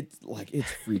whistling. It's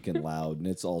freaking loud, and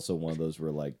it's also one of those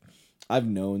where like I've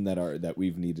known that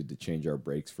we've needed to change our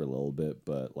brakes for a little bit,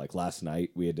 but like last night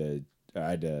I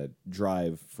had to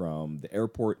drive from the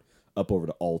airport up over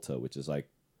to Alta, which is like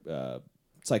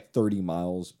it's like 30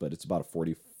 miles, but it's about a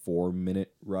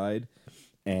 44-minute ride,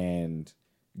 and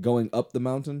going up the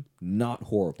mountain, not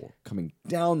horrible. Coming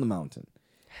down the mountain,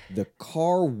 the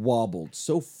car wobbled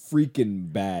so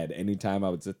freaking bad anytime I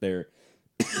would sit there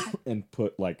and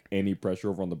put like any pressure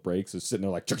over on the brakes. It's sitting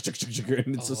there like chuk, chuk, chuk, chuk,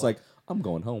 and it's just like, I'm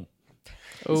going home.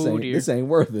 Oh, dear. This ain't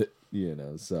worth it,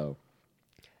 so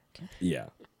yeah.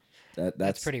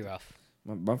 That's pretty rough.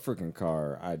 My freaking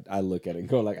car. I look at it and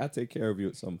go like, I'll take care of you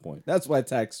at some point. That's why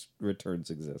tax returns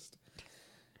exist.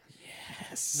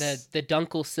 Yes. The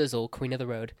Dunkel Sizzle, Queen of the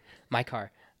Road, my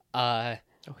car, was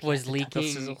the Dunkel leaking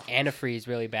Sizzle. antifreeze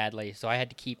really badly, so I had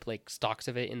to keep like stocks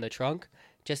of it in the trunk.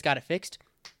 Just got it fixed,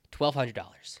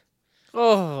 $1,200.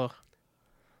 Oh,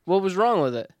 what was wrong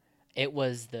with it? It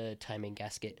was the timing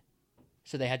gasket,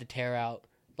 so they had to tear out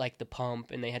like the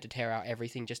pump, and they had to tear out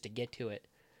everything just to get to it.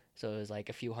 So it was like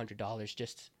a few $100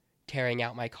 just tearing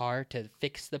out my car to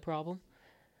fix the problem.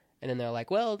 And then they're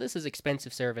like, well, this is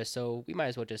expensive service, so we might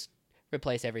as well just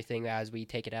replace everything as we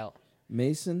take it out.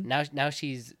 Mason, Now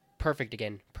she's perfect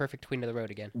again. Perfect Queen of the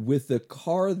Road again. with the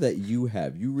car that you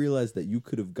have, you realize that you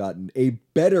could have gotten a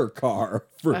better car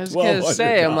for I was gonna $1,200.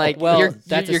 say, I'm like, Well,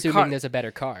 that's your assuming car- there's a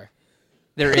better car.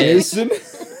 there is. Mason,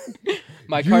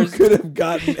 My you car's could have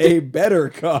gotten a better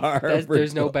car. for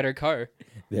there's no $12. better car.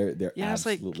 There Yeah, it's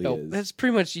like absolutely is. that's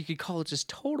pretty much you could call it just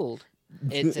totaled.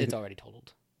 It's already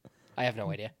totaled. I have no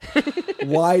idea.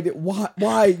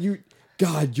 Why you?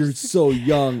 God, you're so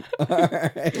young.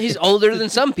 He's older than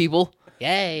some people.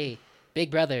 Yay,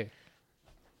 Big Brother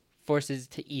forces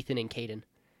to Ethan and Caden.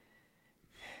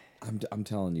 I'm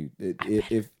telling you,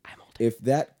 if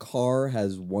that car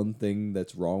has one thing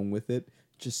that's wrong with it,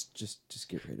 just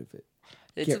get rid of it.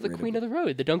 It's Get the rid of Queen it. of the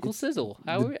Road, the Dunkel Sizzle.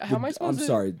 How am I supposed to? I'm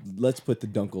sorry. Let's put the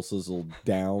Dunkel Sizzle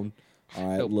down. All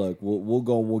right, look, we'll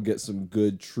go and we'll get some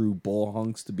good, true bull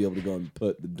hunks to be able to go and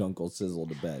put the Dunkel Sizzle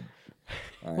to bed.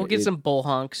 All right, We'll get some bull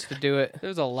honks to do it.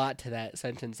 There's a lot to that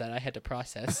sentence that I had to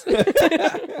process.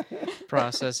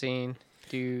 Processing.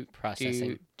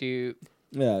 Processing.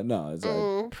 Yeah, no, it's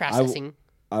like, Processing.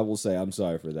 I will say I'm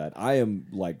sorry for that. I am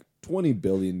like 20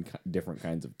 billion different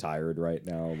kinds of tired right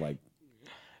now.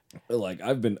 Like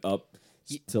I've been up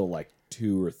till like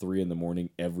 2 or 3 in the morning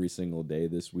every single day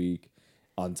this week,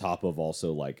 on top of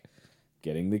also like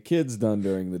getting the kids done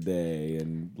during the day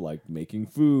and like making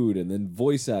food and then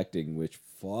voice acting, which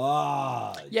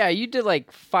fuck. Yeah, you did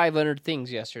like 500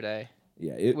 things yesterday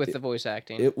Yeah, with the voice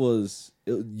acting.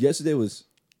 Yesterday was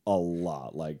a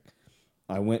lot. Like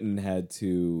I went and had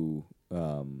to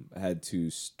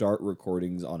start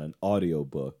recordings on an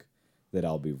audiobook that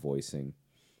I'll be voicing.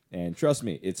 And trust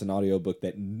me, it's an audiobook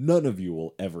that none of you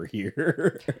will ever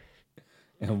hear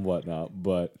and whatnot.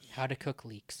 But How to cook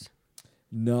leeks.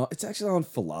 no, it's actually on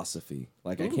philosophy.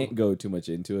 Like I can't go too much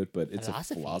into it, but it's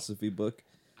Philosophy. a philosophy book.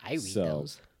 I read So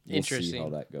those. we'll see Interesting. how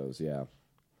that goes. Yeah,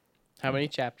 How many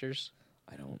chapters?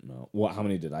 I don't know. How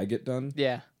many did I get done?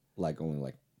 Yeah. Like only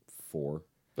like 4.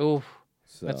 Oh,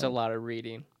 So that's a lot of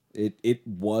reading. It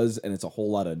was, and it's a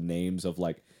whole lot of names of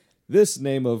like this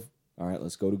name of. All right,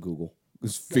 let's go to Google.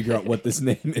 Let's figure out what this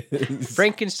name is.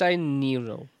 Frankenstein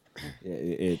Nero.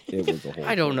 It was a whole.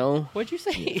 I don't thing. know. What'd you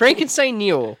say? Frankenstein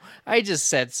Nero. I just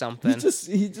said something.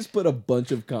 He just put a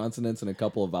bunch of consonants and a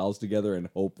couple of vowels together and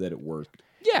hoped that it worked.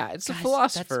 Yeah, it's a Guys,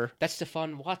 philosopher. That's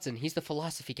Stefan Watson. He's the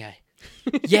philosophy guy.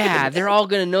 Yeah, they're all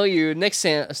gonna know you next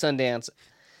Sundance.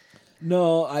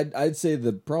 No, I'd say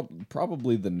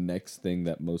probably the next thing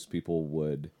that most people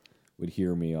would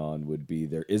hear me on would be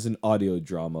there is an audio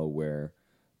drama where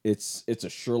it's a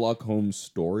Sherlock Holmes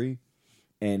story,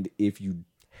 and if you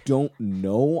don't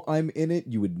know I'm in it,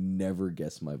 you would never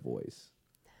guess my voice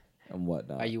and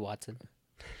whatnot. Are you Watson?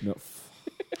 No.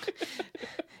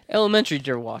 Elementary,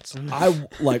 dear Watson. I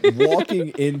like walking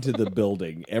into the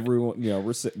building. Everyone,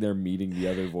 we're sitting there meeting the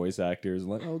other voice actors.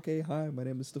 And like, okay, hi, my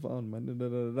name is Stefan.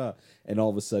 And all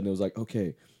of a sudden, it was like,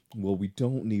 okay, well, we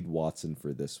don't need Watson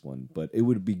for this one, but it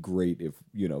would be great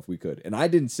if we could. And I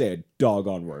didn't say a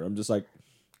doggone word. I'm just like,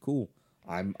 cool.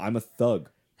 I'm a thug.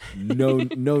 No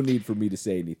need for me to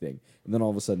say anything. And then all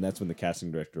of a sudden, that's when the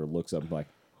casting director looks up and like,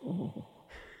 oh.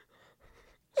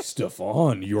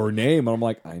 Stefan, your name. And I'm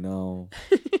like, I know.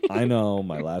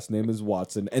 My last name is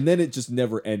Watson. And then it just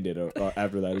never ended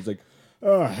after that. It's like,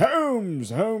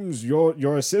 Holmes,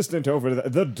 your assistant over there,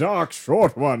 the dark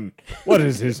short one. What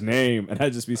is his name? And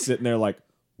I'd just be sitting there like,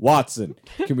 Watson,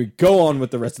 can we go on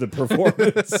with the rest of the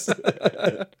performance?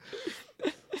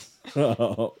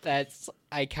 Oh.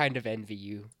 I kind of envy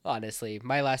you, honestly.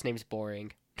 My last name's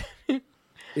boring.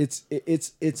 It's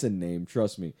a name,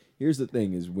 trust me. Here's the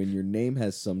thing is when your name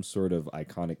has some sort of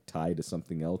iconic tie to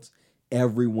something else,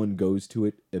 everyone goes to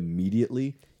it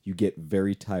immediately. You get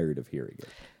very tired of hearing it.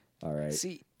 All right.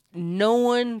 See, no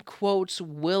one quotes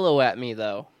Willow at me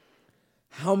though.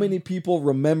 How many people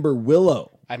remember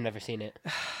Willow? I've never seen it.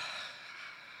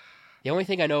 The only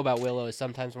thing I know about Willow is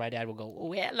sometimes my dad will go,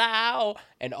 Willow,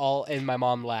 and my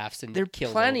mom laughs and They're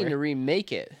kills planning over to it.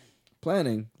 remake it.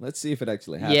 Planning. Let's see if it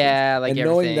actually happens. Yeah, like and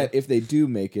knowing everything. that if they do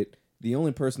make it, the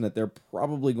only person that they're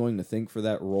probably going to think for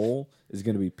that role is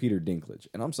going to be Peter Dinklage.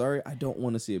 And I'm sorry, I don't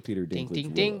want to see a Peter Ding, Dinklage ding,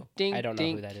 Willow. ding, ding. I don't know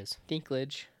ding, who that is.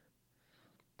 Dinklage.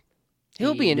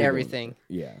 He'll be in You're going everything. to-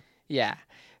 Yeah. Yeah,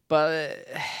 but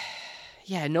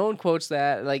yeah, no one quotes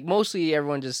that. Like mostly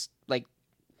everyone just like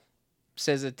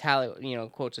says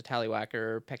quotes a tallywhacker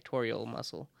or pectoral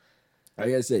muscle.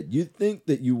 Like I said, you think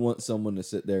that you want someone to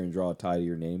sit there and draw a tie to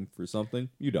your name for something?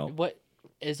 You don't. What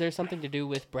is there something to do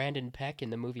with Brandon Peck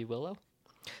in the movie Willow?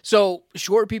 So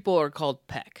short people are called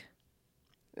Peck,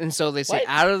 and so they say What?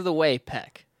 out of the way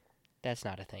Peck. That's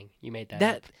not a thing. You made that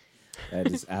That up. That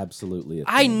is absolutely a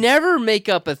thing. I never make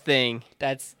up a thing.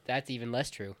 That's even less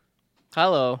true.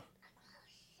 Hello.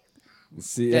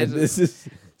 See, and this is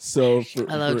so for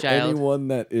Hello, child. anyone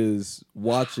that is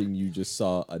watching, you just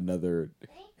saw another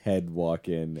head walk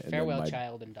in. And Farewell, then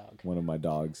child and dog. one of my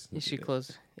dogs. You should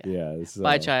close. Yeah. So,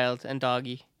 Bye, child and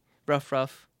doggy.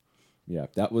 Ruff. Yeah,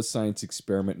 that was science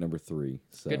experiment number 3.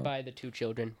 So. Goodbye, the 2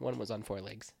 children. One was on 4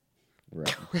 legs.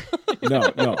 Right.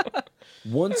 No.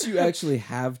 Once you actually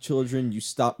have children, you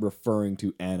stop referring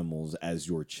to animals as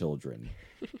your children.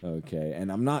 Okay?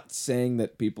 And I'm not saying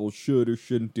that people should or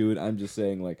shouldn't do it. I'm just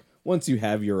saying, like, once you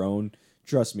have your own,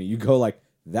 trust me, you go like,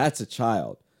 that's a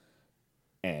child.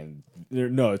 And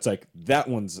no, it's like, that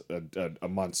one's a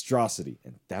monstrosity.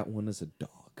 And that one is a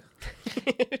dog.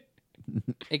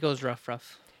 It goes rough.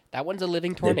 That one's a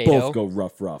living They tornado. both go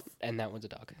rough. And that one's a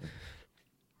dog.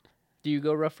 Do you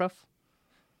go rough?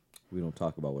 We don't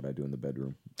talk about what I do in the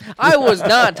bedroom. I was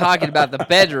not talking about the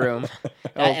bedroom.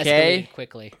 That Okay. escalated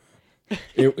quickly.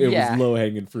 It Yeah. was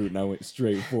low-hanging fruit, and I went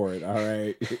straight for it, all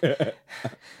right?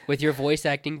 With your voice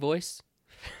acting voice?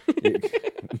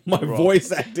 My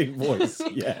voice acting voice,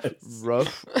 yes.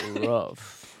 Rough.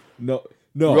 No,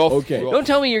 Rough, okay. Don't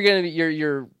tell me you're gonna be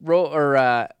you're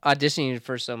auditioning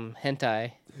for some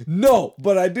hentai. No,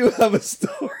 but I do have a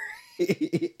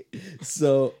story.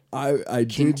 So I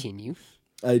Continue.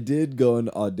 did go and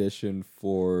audition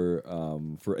for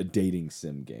a dating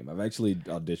sim game. I've actually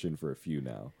auditioned for a few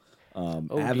now. Oh,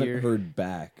 haven't dear. heard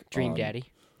back. Dream on- Daddy.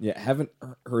 Yeah, haven't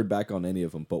heard back on any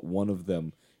of them, but one of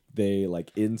them, they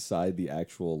like inside the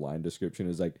actual line description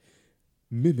is like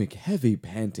mimic heavy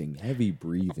panting, heavy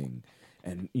breathing,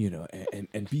 and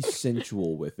and be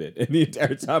sensual with it. And the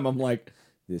entire time I'm like,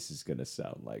 this is gonna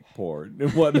sound like porn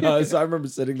and whatnot. So I remember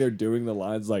sitting there doing the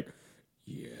lines like,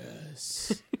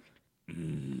 yes.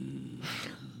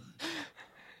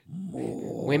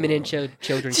 Women and children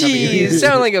cover Jeez, your you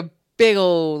sound like a big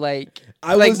old like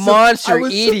like monster I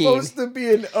was eating. supposed to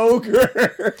be an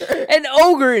ogre. An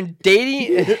ogre and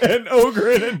dating. An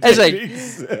ogre in a It's like- dating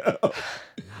cell.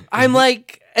 I'm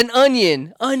like an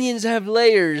onion. Onions have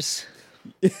layers.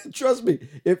 Trust me,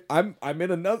 if I'm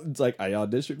in another, it's like I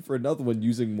auditioned for another one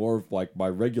using more of like my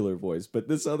regular voice, but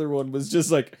this other one was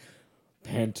just like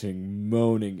panting,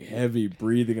 moaning, heavy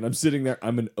breathing, and I'm sitting there.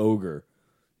 I'm an ogre.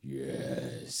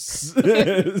 Yes.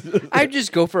 I'd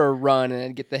just go for a run and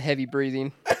I'd get the heavy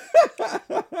breathing.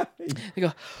 I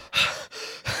go.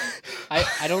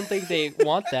 I don't think they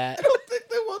want that. I don't think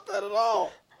they want that at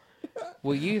all.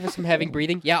 Will you have some heavy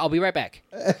breathing? Yeah, I'll be right back.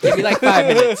 Give me like 5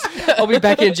 minutes. I'll be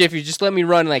back in a jiffy. Just let me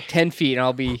run like 10 feet and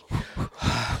I'll be.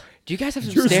 Do you guys have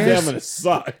some Your stairs? stamina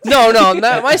sucks. No,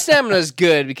 my stamina is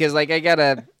good because like I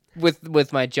gotta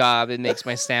with my job it makes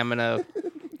my stamina Do you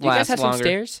guys last have longer. some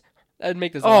stairs? That'd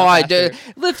make this. A Oh, lot I faster. do.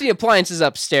 Lifting appliances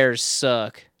upstairs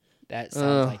suck. That sounds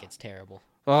Ugh. like it's terrible.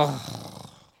 Oh.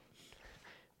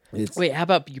 It's Wait, how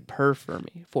about you purr for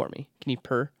me? Can you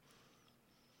purr?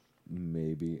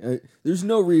 maybe there's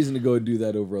no reason to go and do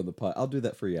that over on the pod. I'll do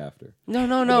that for you after. No.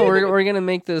 We're gonna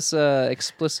make this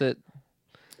explicit.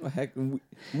 Oh, heck,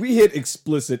 we hit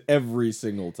explicit every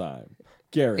single time.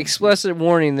 Guaranteed. Explicit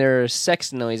warning: there are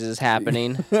sex noises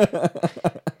happening.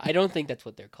 I don't think that's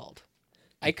what they're called.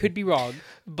 I could be wrong,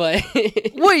 but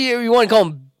What you want to call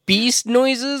them? Beast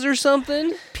noises or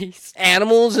something? peace.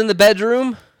 Animals in the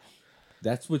bedroom?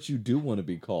 That's what you do want to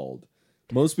be called.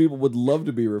 Most people would love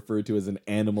to be referred to as an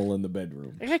animal in the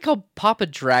bedroom. I got called Papa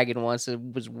Dragon once. It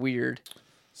was weird.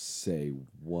 Say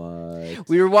what?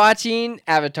 We were watching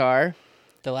Avatar.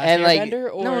 The Last And like Airbender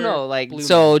or no, like Blue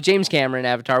so Man? James Cameron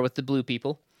Avatar with the blue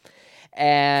people.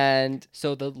 And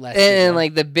So the last and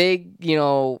like the big,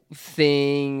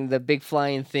 thing, the big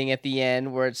flying thing at the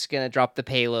end where it's gonna drop the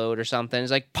payload or something.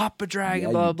 It's like Papa Dragon,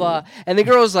 Yeah, blah you blah blah. And the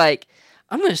girl's like,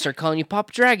 I'm gonna start calling you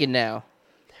Papa Dragon now.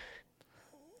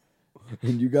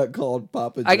 And you got called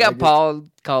Papa I got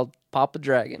Dragon? called Papa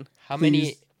Dragon. how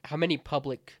Please. many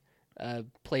public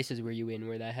places were you in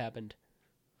where that happened?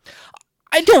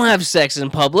 I don't have sex in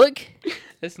public.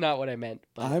 That's not what I meant.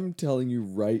 But I'm telling you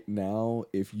right now,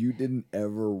 if you didn't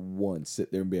ever once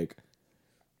sit there and be like,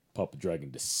 Papa Dragon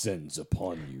descends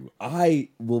upon you, I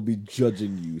will be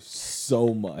judging you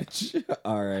so much.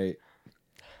 All right.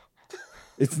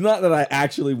 It's not that I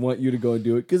actually want you to go and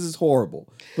do it because it's horrible.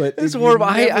 But It's if horrible.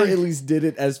 You I- never at least did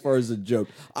it as far as a joke.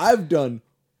 I've done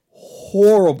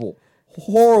horrible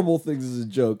things as a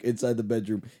joke inside the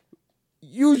bedroom,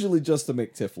 usually just to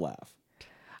make Tiff laugh.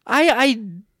 I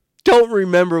don't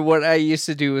remember what I used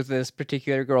to do with this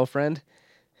particular girlfriend.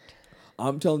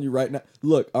 I'm telling you right now.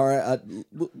 Look, all right,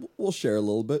 we'll share a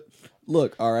little bit.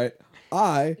 Look, all right,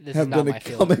 I This is have not done a my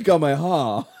field.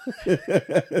 Kamehameha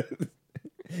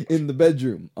in the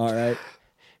bedroom. All right,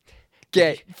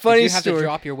 Okay, did funny you have story. to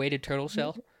drop your weighted turtle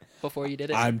shell before you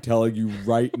did it? I'm telling you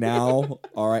right now.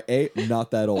 All right,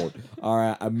 not that old. All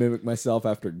right, I mimic myself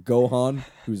after Gohan,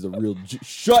 who's the real.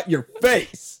 Shut your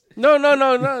face. No.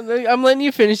 I'm letting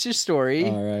you finish your story.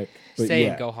 All right, but Saying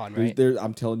yeah, Gohan, there's- right?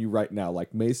 I'm telling you right now,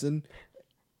 like Mason.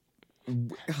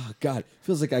 Oh God,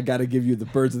 feels like I got to give you the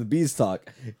birds and the bees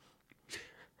talk.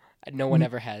 No one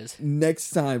ever has.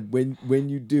 Next time when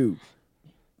you do,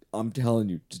 I'm telling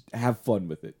you, just have fun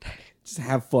with it. Just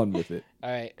have fun with it.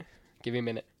 All right, give me a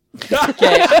minute.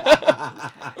 Okay.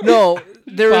 No,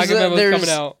 there was Pocket memo's there's coming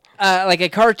out. like a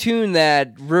cartoon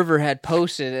that River had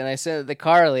posted, and I sent it to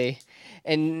Carly,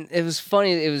 and it was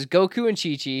funny. It was Goku and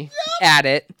Chi-Chi at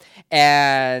it,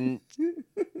 and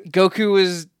Goku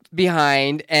was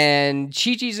behind, and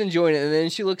Chi-Chi's enjoying it, and then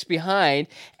she looks behind,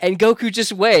 and Goku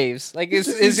just waves like He's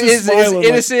his just smiling, like,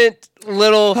 innocent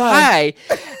little "Hi."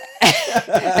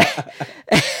 hi.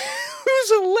 It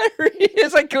was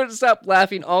hilarious. I couldn't stop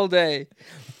laughing all day.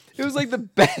 It was like the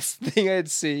best thing I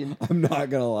had seen. I'm not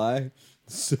gonna lie.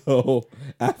 So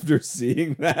after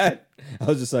seeing that, I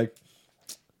was just like,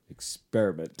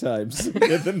 experiment times. And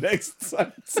the next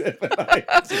time Tiff and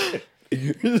I did,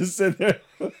 you're just sitting there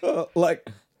like,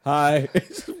 hi.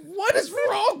 What is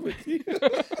wrong with you?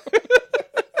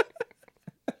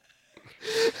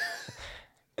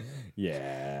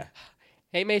 Yeah.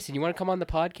 Hey Mason, you want to come on the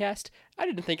podcast? I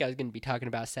didn't think I was going to be talking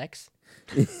about sex.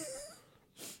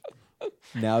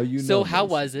 Now you know. So how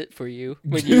Mason. was it for you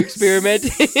when you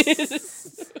experimented?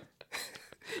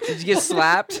 Did you get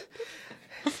slapped?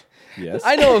 Yes.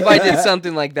 I know if I did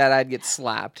something like that, I'd get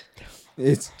slapped.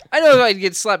 It's I know if I'd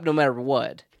get slapped no matter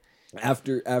what.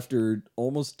 after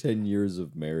almost 10 years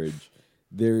of marriage,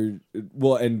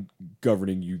 and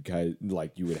governing you guys,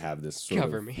 like you would have this sort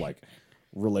Cover of me. like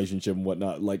relationship and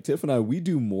whatnot. Like Tiff and I, we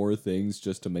do more things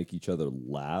just to make each other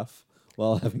laugh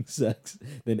while having sex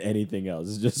than anything else.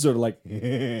 It's just sort of like,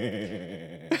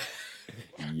 yay.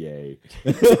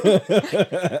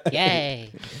 Yay.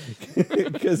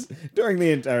 Because during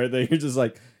the entire thing, you're just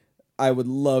like, I would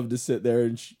love to sit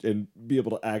there and be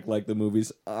able to act like the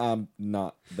movies. I'm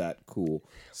not that cool.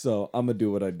 So I'm going to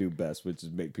do what I do best, which is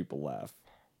make people laugh.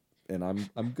 And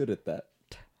I'm good at that.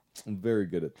 I'm very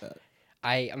good at that.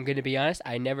 I'm going to be honest.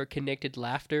 I never connected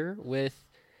laughter with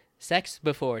sex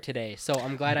before today. So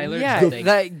I'm glad I learned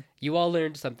something. You all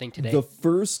learned something today. The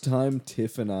first time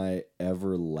Tiff and I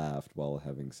ever laughed while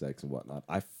having sex and whatnot,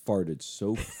 I farted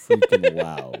so freaking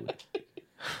loud.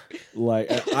 Like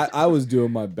I was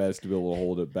doing my best to be able to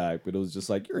hold it back, but it was just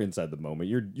like, you're inside the moment.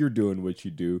 You're doing what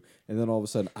you do, and then all of a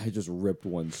sudden I just ripped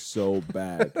one so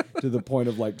bad to the point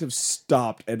of like Tiff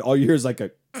stopped, and all you hear is like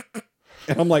a,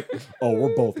 and I'm like, oh,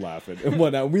 we're both laughing and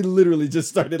whatnot. We literally just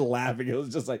started laughing. It was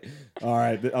just like, all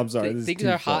right, I'm sorry. This things is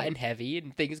are too hot funny. and heavy,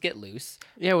 and things get loose.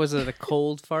 Yeah, was it a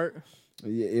cold fart?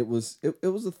 Yeah, it was a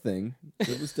thing.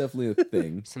 It was definitely a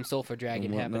thing. Some sulfur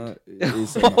dragon and happened.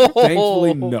 whatnot.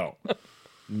 Thankfully, no.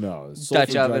 No, Sulfur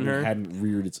Dutch oven Dragon her. hadn't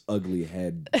reared its ugly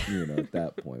head, at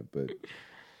that point. But,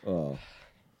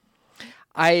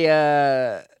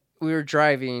 We were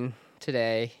driving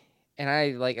today, and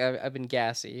I've been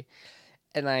gassy,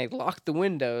 and I locked the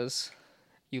windows.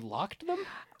 You locked them?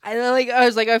 I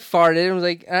farted,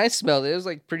 and and I smelled it. It was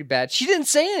like pretty bad. She didn't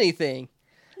say anything.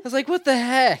 I was like, what the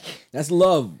heck? that's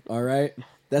love, all right?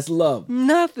 That's love.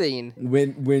 Nothing.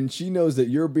 When she knows that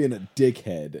you're being a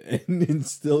dickhead and then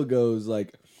still goes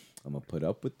like, I'm going to put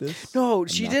up with this. No, I'm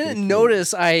she not gonna didn't kill you."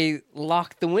 notice I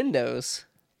locked the windows.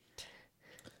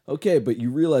 Okay, but you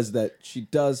realize that she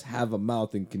does have a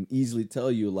mouth and can easily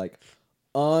tell you, like,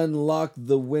 unlock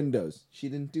the windows. She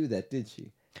didn't do that, did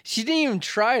she? She didn't even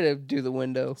try to do the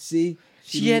window. See?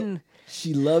 She hadn't.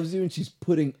 She loves you and she's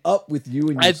putting up with you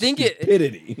and your I think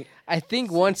stupidity. I think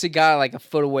once it got like a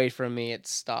foot away from me, it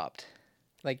stopped.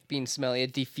 Like being smelly,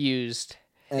 it diffused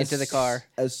into the car.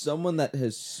 As someone that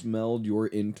has smelled your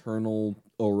internal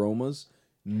aromas,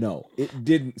 no, it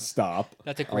didn't stop.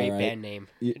 That's a great all right? band name.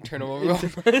 It- Internal aroma.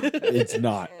 It's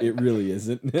not. It really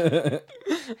isn't.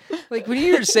 Like when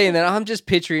you're saying that, I'm just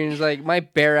picturing it's like my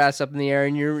bare ass up in the air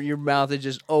and your mouth is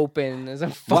just open as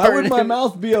I'm farting. Why would my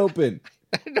mouth be open?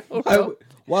 don't know.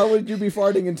 Why would you be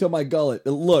farting into my gullet?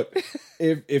 Look,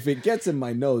 if it gets in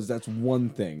my nose, that's one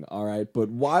thing, all right? But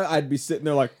why I'd be sitting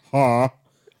there like, huh?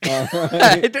 All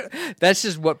right? That's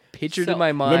just what pictured in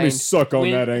my mind. Let me suck on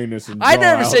When- that anus and I draw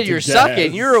never out said the you're gas.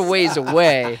 sucking. You're a ways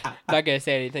away. Not gonna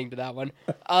say anything to that one.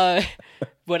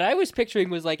 What I was picturing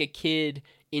was like a kid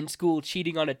in school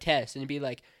cheating on a test and be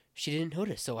like, she didn't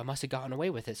notice, so I must have gotten away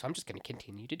with it, so I'm just gonna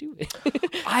continue to do it.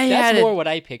 That's more what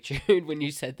I pictured when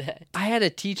you said that. I had a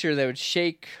teacher that would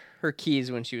shake her keys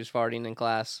when she was farting in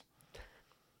class.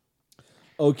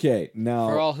 Okay, now,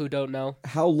 For all who don't know,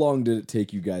 how long did it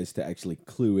take you guys to actually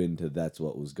clue into that's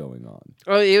what was going on?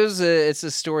 Oh, it's a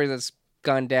story that's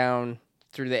gone down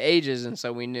through the ages, and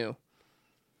so we knew.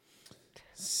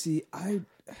 See, I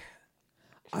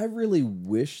really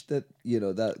wish that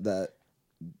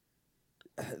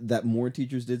that more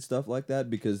teachers did stuff like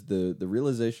that, because the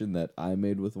realization that I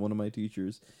made with one of my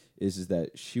teachers is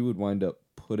that she would wind up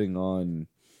putting on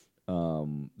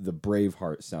the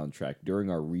Braveheart soundtrack during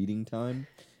our reading time,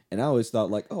 and I always thought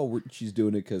like, oh, she's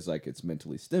doing it because like it's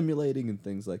mentally stimulating and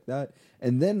things like that.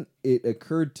 And then it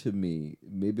occurred to me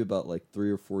maybe about like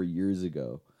 3 or 4 years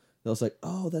ago. I was like,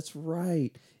 oh, that's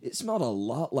right. It smelled a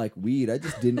lot like weed. I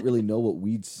just didn't really know what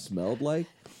weed smelled like.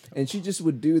 And she just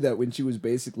would do that when she was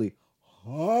basically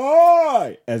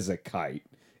high as a kite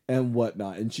and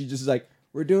whatnot. And she just is like,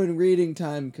 we're doing reading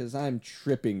time because I'm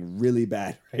tripping really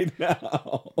bad right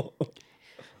now.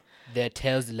 there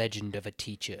tells the legend of a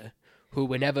teacher who,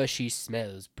 whenever she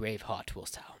smells, Braveheart will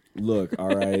sound. Look,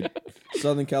 all right.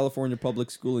 Southern California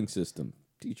public schooling system.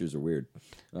 Teachers are weird.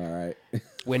 All right.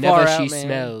 Whenever Far she out, man.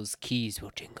 smells, keys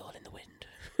will jingle in the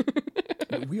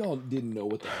wind. We all didn't know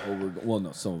what the hell we're going. Well,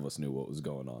 no, some of us knew what was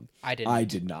going on. I didn't. I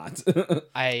did not.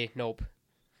 Nope.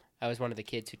 I was one of the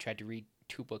kids who tried to read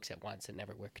 2 books at once and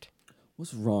never worked.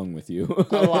 What's wrong with you?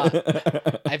 A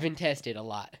lot. I've been tested a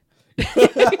lot.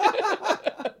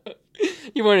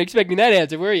 You weren't expecting that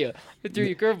answer, were you? It threw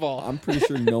you a curveball. I'm pretty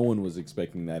sure no one was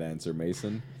expecting that answer,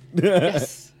 Mason.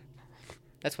 Yes.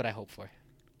 That's what I hope for.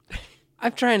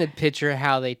 I'm trying to picture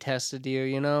how they tested you,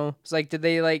 you know? It's like, did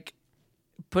they, like,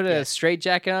 put a Yes.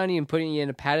 straitjacket on you and put you in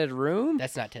a padded room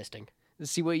That's not testing. to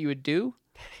see what you would do?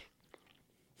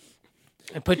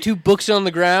 And put 2 books on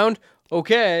the ground?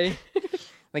 Okay.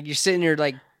 Like, you're sitting there,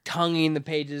 like, tonguing the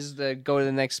pages to go to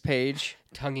the next page.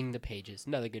 Tonguing the Pages.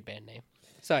 Another good band name.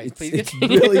 Sorry, It's, please it's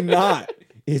continue. really not.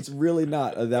 It's really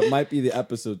not. That might be the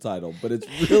episode title, but it's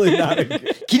really not.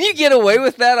 Can you get away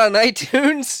with that on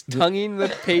iTunes? Tonguing the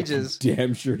pages.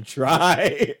 Damn sure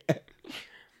try.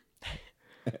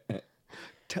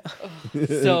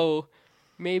 So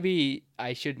maybe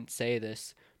I shouldn't say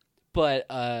this, but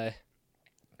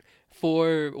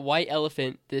for White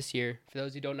Elephant this year, for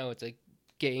those who don't know, it's a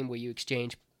game where you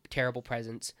exchange terrible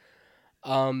presents.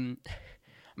 I'm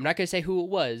not gonna say who it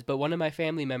was, but one of my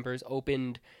family members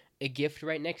opened a gift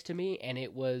right next to me, and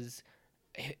it was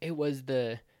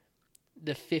the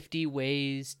 50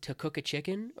 ways to cook a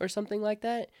chicken or something like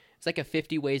that. It's like a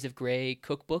 50 Ways of Grey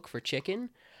cookbook for chicken.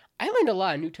 I learned a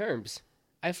lot of new terms.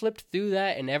 I flipped through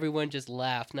that and everyone just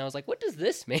laughed, and I was like, what does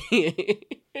this mean?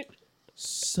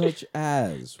 Such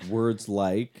as words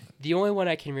like. The only one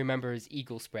I can remember is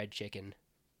eagle spread chicken.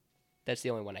 That's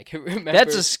the only one I can remember.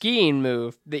 That's a skiing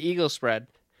move. The eagle spread.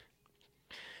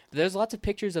 There's lots of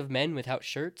pictures of men without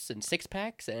shirts and six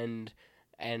packs and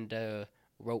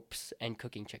ropes and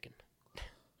cooking chicken.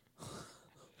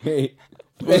 Wait,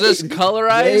 Was this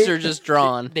colorized or wait. just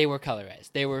drawn? They were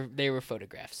colorized. They were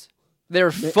photographs. They're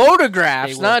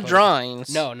photographs, They were not photographs.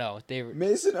 drawings. No, they were.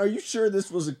 Mason, are you sure this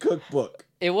was a cookbook?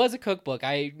 It was a cookbook.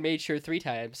 I made sure 3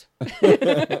 times. Did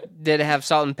it have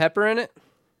salt and pepper in it?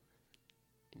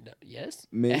 No, yes, it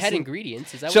Mason? had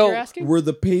ingredients. Is that So, what you're asking? Were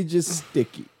the pages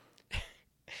sticky?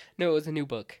 No, it was a new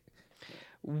book.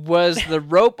 Was the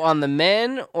rope on the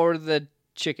men or the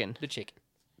chicken? The chicken.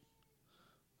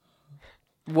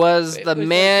 Was It the was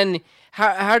man...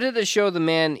 How did it show the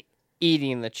man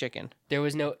eating the chicken? There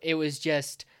was no. It was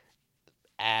just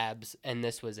abs, and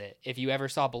this was it. If you ever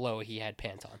saw below, he had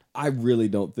pants on. I really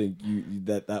don't think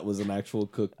that was an actual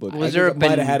cookbook. Was I there guess a it might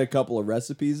have ban- had a couple of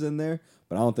recipes in there,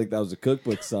 but I don't think that was a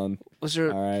cookbook, son. Was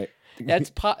there... All right. That's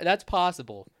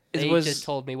possible. They was- just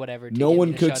told me whatever. To No get me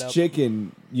one to cooks shut up.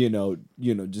 chicken,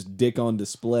 just dick on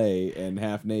display and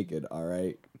half naked. All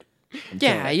right. I'm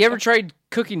Yeah, telling you ever tried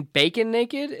cooking bacon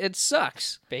naked? It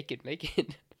sucks. Bacon, bacon.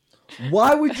 you.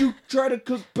 Why would you try to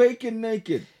cook bacon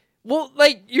naked? Well,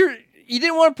 like, you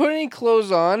didn't want to put any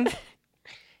clothes on,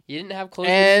 You didn't have clothes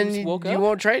when you and woke you up.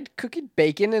 won't try cooking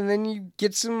bacon, and then you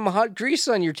get some hot grease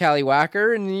on your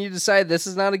tallywhacker, and then you decide this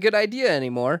is not a good idea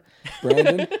anymore.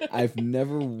 Brandon, I've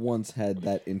never once had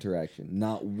that interaction.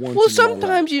 Not once. Well, in my life.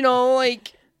 sometimes,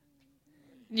 like...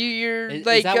 You're Is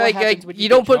like that what happens when you you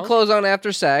don't get put drunk? clothes on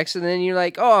after sex, and then you're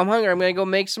like, oh, I'm hungry. I'm gonna go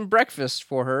make some breakfast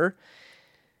for her.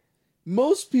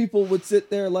 Most people would sit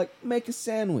there like, make a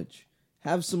sandwich,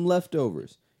 have some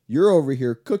leftovers. You're over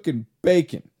here cooking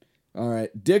bacon. All right,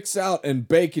 dicks out and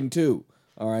bacon too.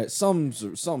 All right,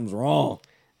 something's wrong.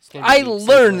 I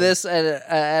learned this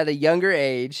at a younger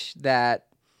age that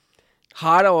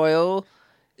hot oil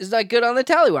is not good on the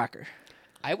tallywhacker.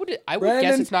 I would guess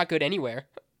Brandon? it's not good anywhere.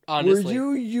 Honestly, Were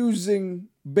you using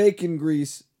bacon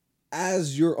grease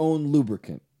as your own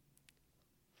lubricant?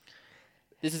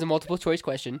 This is a multiple choice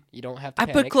question. You don't have to. I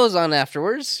panic. put clothes on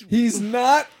afterwards. He's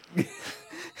not.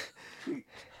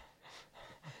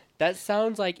 That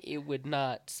sounds like it would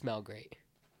not smell great.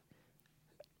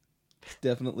 It's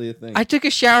definitely a thing. I took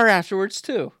a shower afterwards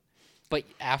too. But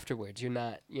afterwards, you're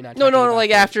not. No, talking about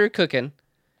like the- after cooking.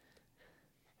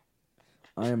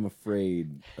 I am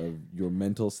afraid of your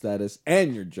mental status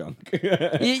and your junk.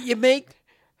 You make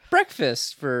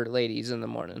breakfast for ladies in the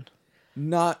morning.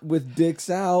 Not with dicks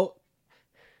out.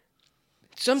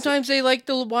 Sometimes they like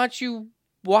to watch you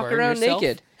walk Burn around yourself?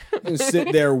 naked. And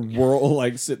sit there and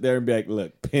be like,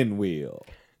 look, pinwheel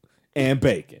and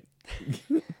bacon.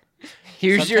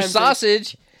 Here's your Sometimes they-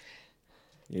 sausage.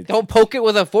 It's- Don't poke it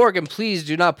with a fork, and please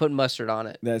do not put mustard on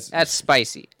it. That's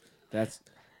Spicy. that's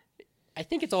I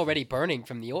think it's already burning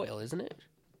from the oil, isn't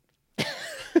it?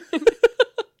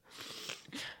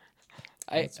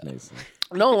 that's Mason.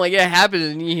 No, like it happens,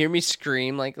 and you hear me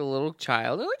scream like a little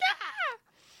child. I'm like, ah!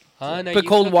 Hon, are Put you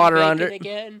cold cooking water bacon under it.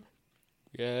 again.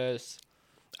 Yes.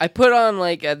 I put on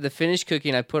like at the finished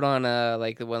cooking. I put on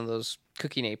like one of those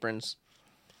cooking aprons.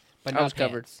 But I not was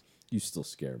covered. pants. You still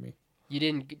scare me. You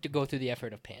didn't get to go through the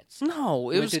effort of pants. No,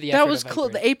 it Went was through the that effort was of close.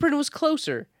 apron. The apron was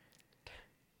closer,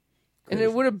 and it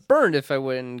Crazy. would have burned if I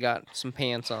wouldn't got some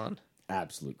pants on.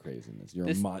 Absolute craziness. You're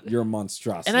This- you're a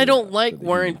monstrosity. And I don't for like the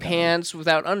wearing humankind. pants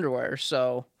without underwear,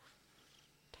 so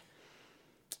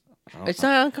I don't- it's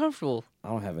not uncomfortable. I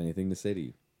don't have anything to say to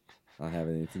you. I don't have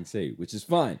anything to say, which is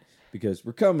fine because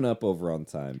we're coming up over on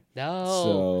time. No.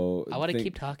 So I want to think-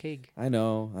 keep talking. I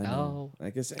know. No. I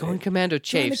guess Going commando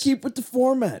trying to chafes. keep with the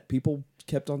format. People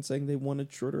kept on saying they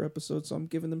wanted shorter episodes, so I'm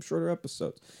giving them shorter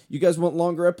episodes. You guys want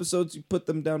longer episodes? You put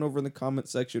them down over in the comment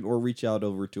section or reach out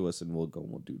over to us and we'll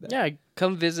do that. Yeah,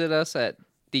 come visit us at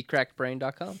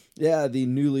thecrackedbrain.com. Yeah, the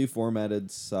newly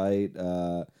formatted site.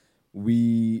 You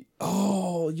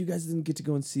guys didn't get to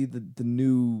go and see the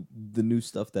new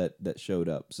stuff that showed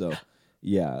up. So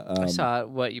yeah, I saw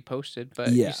what you posted,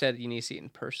 but yeah. you said you need to see it in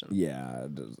person. Yeah,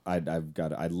 I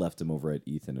left them over at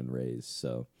Ethan and Ray's,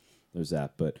 so there's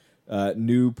that. But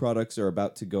new products are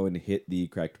about to go and hit the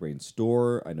Cracked Brain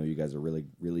store. I know you guys are really,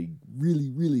 really, really,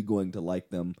 really going to like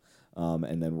them.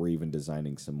 And then we're even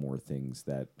designing some more things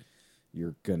that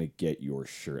you're gonna get your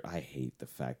shirt. I hate the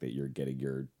fact that you're getting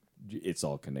your It's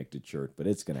All Connected shirt, but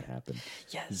it's gonna happen.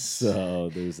 Yes. So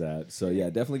there's that. So yeah,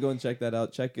 definitely go and check that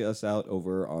out. Check us out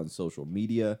over on social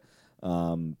media.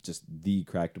 Just the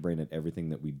Cracked Brain at everything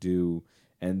that we do.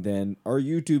 And then our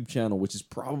YouTube channel, which is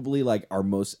probably like our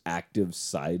most active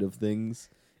side of things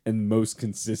and most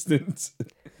consistent.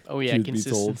 Oh yeah, truth be told.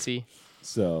 consistency.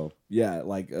 So yeah,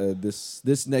 like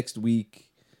this next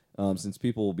week, since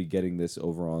people will be getting this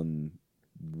over on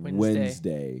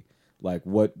Wednesday, like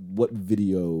what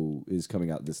video is coming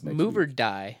out this next Move or week?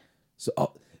 die. So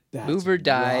that's Move or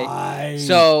die. right.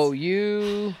 So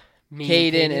you, Me,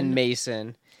 Caden, and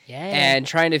Mason, Yeah. and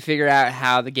trying to figure out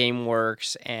how the game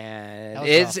works, and That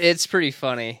was rough. it's pretty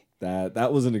funny.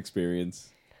 that was an experience.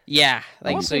 Yeah,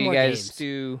 wanna like so play you more guys games. do.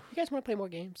 you guys want to play more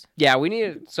games? Yeah, we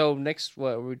need. So next,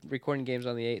 we're recording games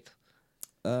on the 8th.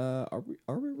 Are we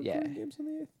recording Yeah. games on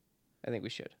the 8th? I think we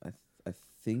should. I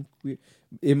think we.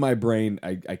 In my brain,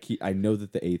 I know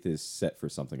that the 8th is set for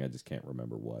something. I just can't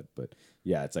remember what. But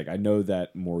yeah, it's like I know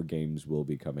that more games will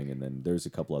be coming, and then there's a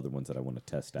couple other ones that I want to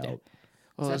test out.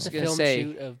 Well, I was Is that the gonna film say.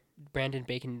 shoot of Brandon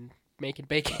Bacon making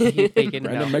bacon? Bacon,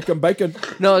 Brandon, no. make 'em bacon.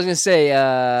 No, I was gonna say,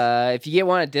 if you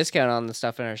want a discount on the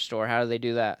stuff in our store, how do they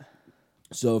do that?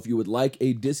 So if you would like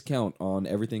a discount on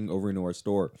everything over in our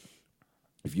store,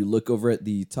 if you look over at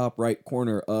the top right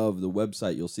corner of the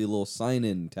website, you'll see a little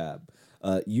sign-in tab.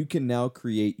 You can now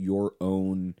create your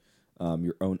own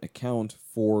account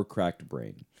for Cracked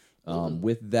Brain.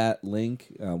 With that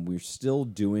link, we're still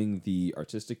doing the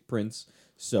artistic prints,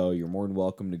 so you're more than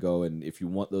welcome to go, and if you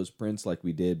want those prints like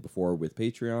we did before with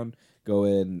Patreon, go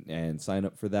in and sign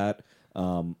up for that.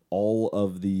 All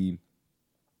of the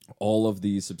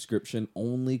subscription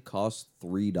only costs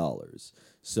 $3,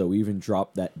 so we even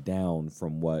dropped that down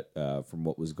from what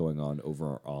was going on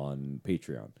over on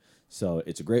Patreon. So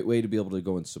it's a great way to be able to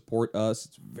go and support us.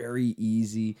 It's very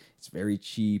easy. It's very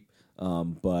cheap.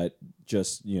 But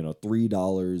just,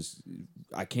 $3,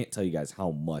 I can't tell you guys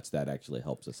how much that actually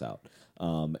helps us out.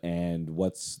 And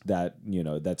what's that,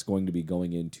 that's going to be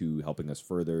going into helping us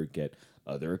further get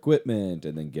other equipment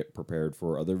and then get prepared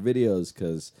for other videos,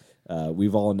 because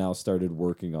we've all now started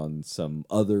working on some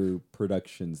other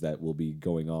productions that will be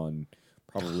going on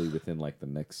probably within like the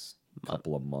next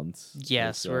couple of months.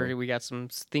 Yes, or so. we got some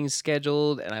things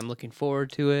scheduled, and I'm looking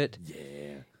forward to it.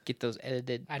 Yeah. Get those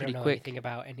edited I pretty don't know quick. anything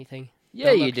about anything. Yeah,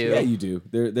 Don't you look do. Yeah, you do.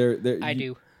 I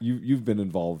do. You've been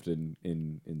involved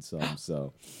in some,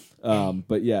 so.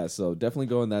 But yeah, so definitely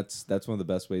go, and that's one of the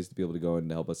best ways to be able to go and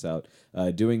help us out.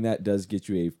 Doing that does get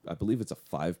you I believe it's a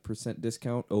 5%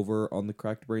 discount over on the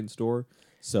Cracked Brain store.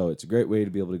 So it's a great way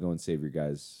to be able to go and save your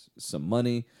guys some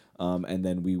money. And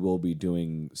then we will be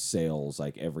doing sales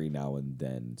like every now and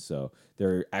then. So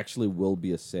there actually will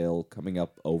be a sale coming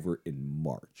up over in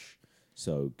March.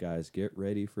 So guys, get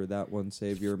ready for that one.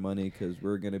 Save your money, because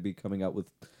we're going to be coming out with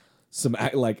some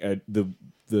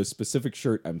the specific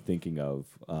shirt I'm thinking of.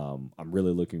 I'm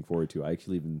really looking forward to. I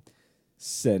actually even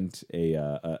sent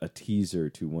a teaser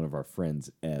to one of our friends,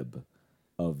 Eb,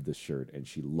 of the shirt, and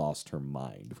she lost her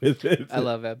mind with it. I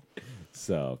love it.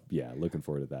 So yeah, looking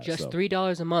forward to that. Just so.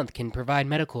 $3 a month can provide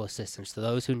medical assistance to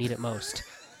those who need it most.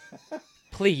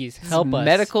 Please help us.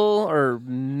 Medical or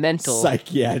mental?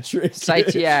 Psychiatric.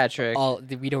 Psychiatric.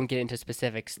 We don't get into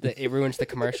specifics. It ruins the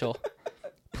commercial.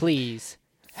 Please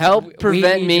Help we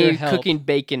prevent need your me help. cooking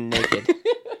bacon naked.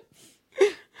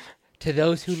 To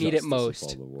those who need it Justice of most.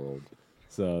 all the world.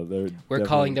 So they're We're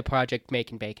calling the project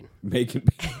Making Bacon. making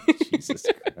Jesus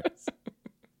Christ.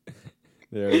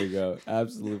 There we go.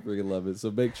 Absolutely freaking love it.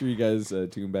 So make sure you guys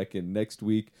tune back in next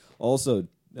week. Also,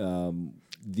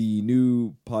 the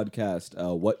new podcast,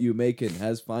 What You Making,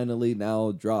 has finally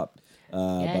now dropped.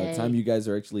 By the time you guys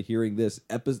are actually hearing this,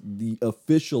 the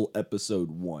official episode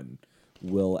 1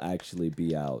 will actually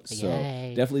be out. So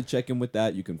Yay. definitely check in with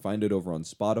that. You can find it over on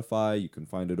Spotify. You can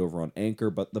find it over on Anchor.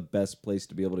 But the best place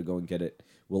to be able to go and get it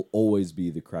will always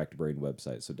be the Cracked Brain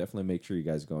website. So definitely make sure you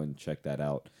guys go and check that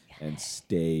out and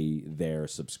stay there.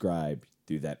 Subscribe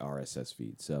through that RSS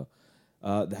feed. So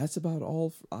that's about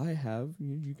all I have.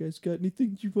 You guys got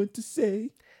anything you want to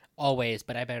say? Always,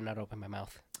 but I better not open my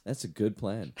mouth. That's a good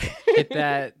plan. Hit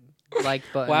that like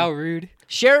button. Wow, rude.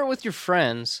 Share it with your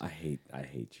friends. I hate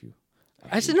you.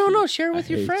 I said, no, share it with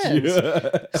your friends.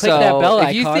 Click So, that bell if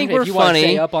icon you think if we're you want to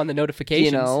funny, stay up on the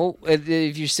notifications. You know, if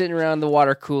you're sitting around the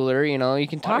water cooler, you know, you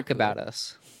can talk about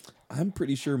us. I'm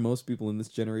pretty sure most people in this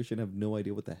generation have no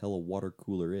idea what the hell a water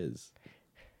cooler is.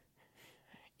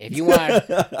 If you want,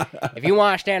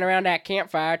 to stand around that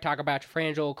campfire, talk about your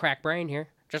friend's old crack brain here,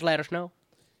 just let us know.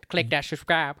 Click that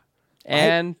subscribe,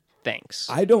 and thanks.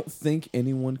 I don't think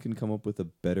anyone can come up with a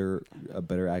better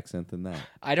accent than that.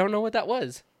 I don't know what that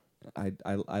was. I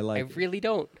I like it. really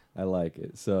don't. I like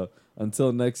it. So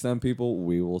until next time, people,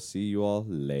 we will see you all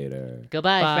later.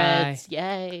 Goodbye, Bye. friends.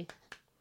 Yay.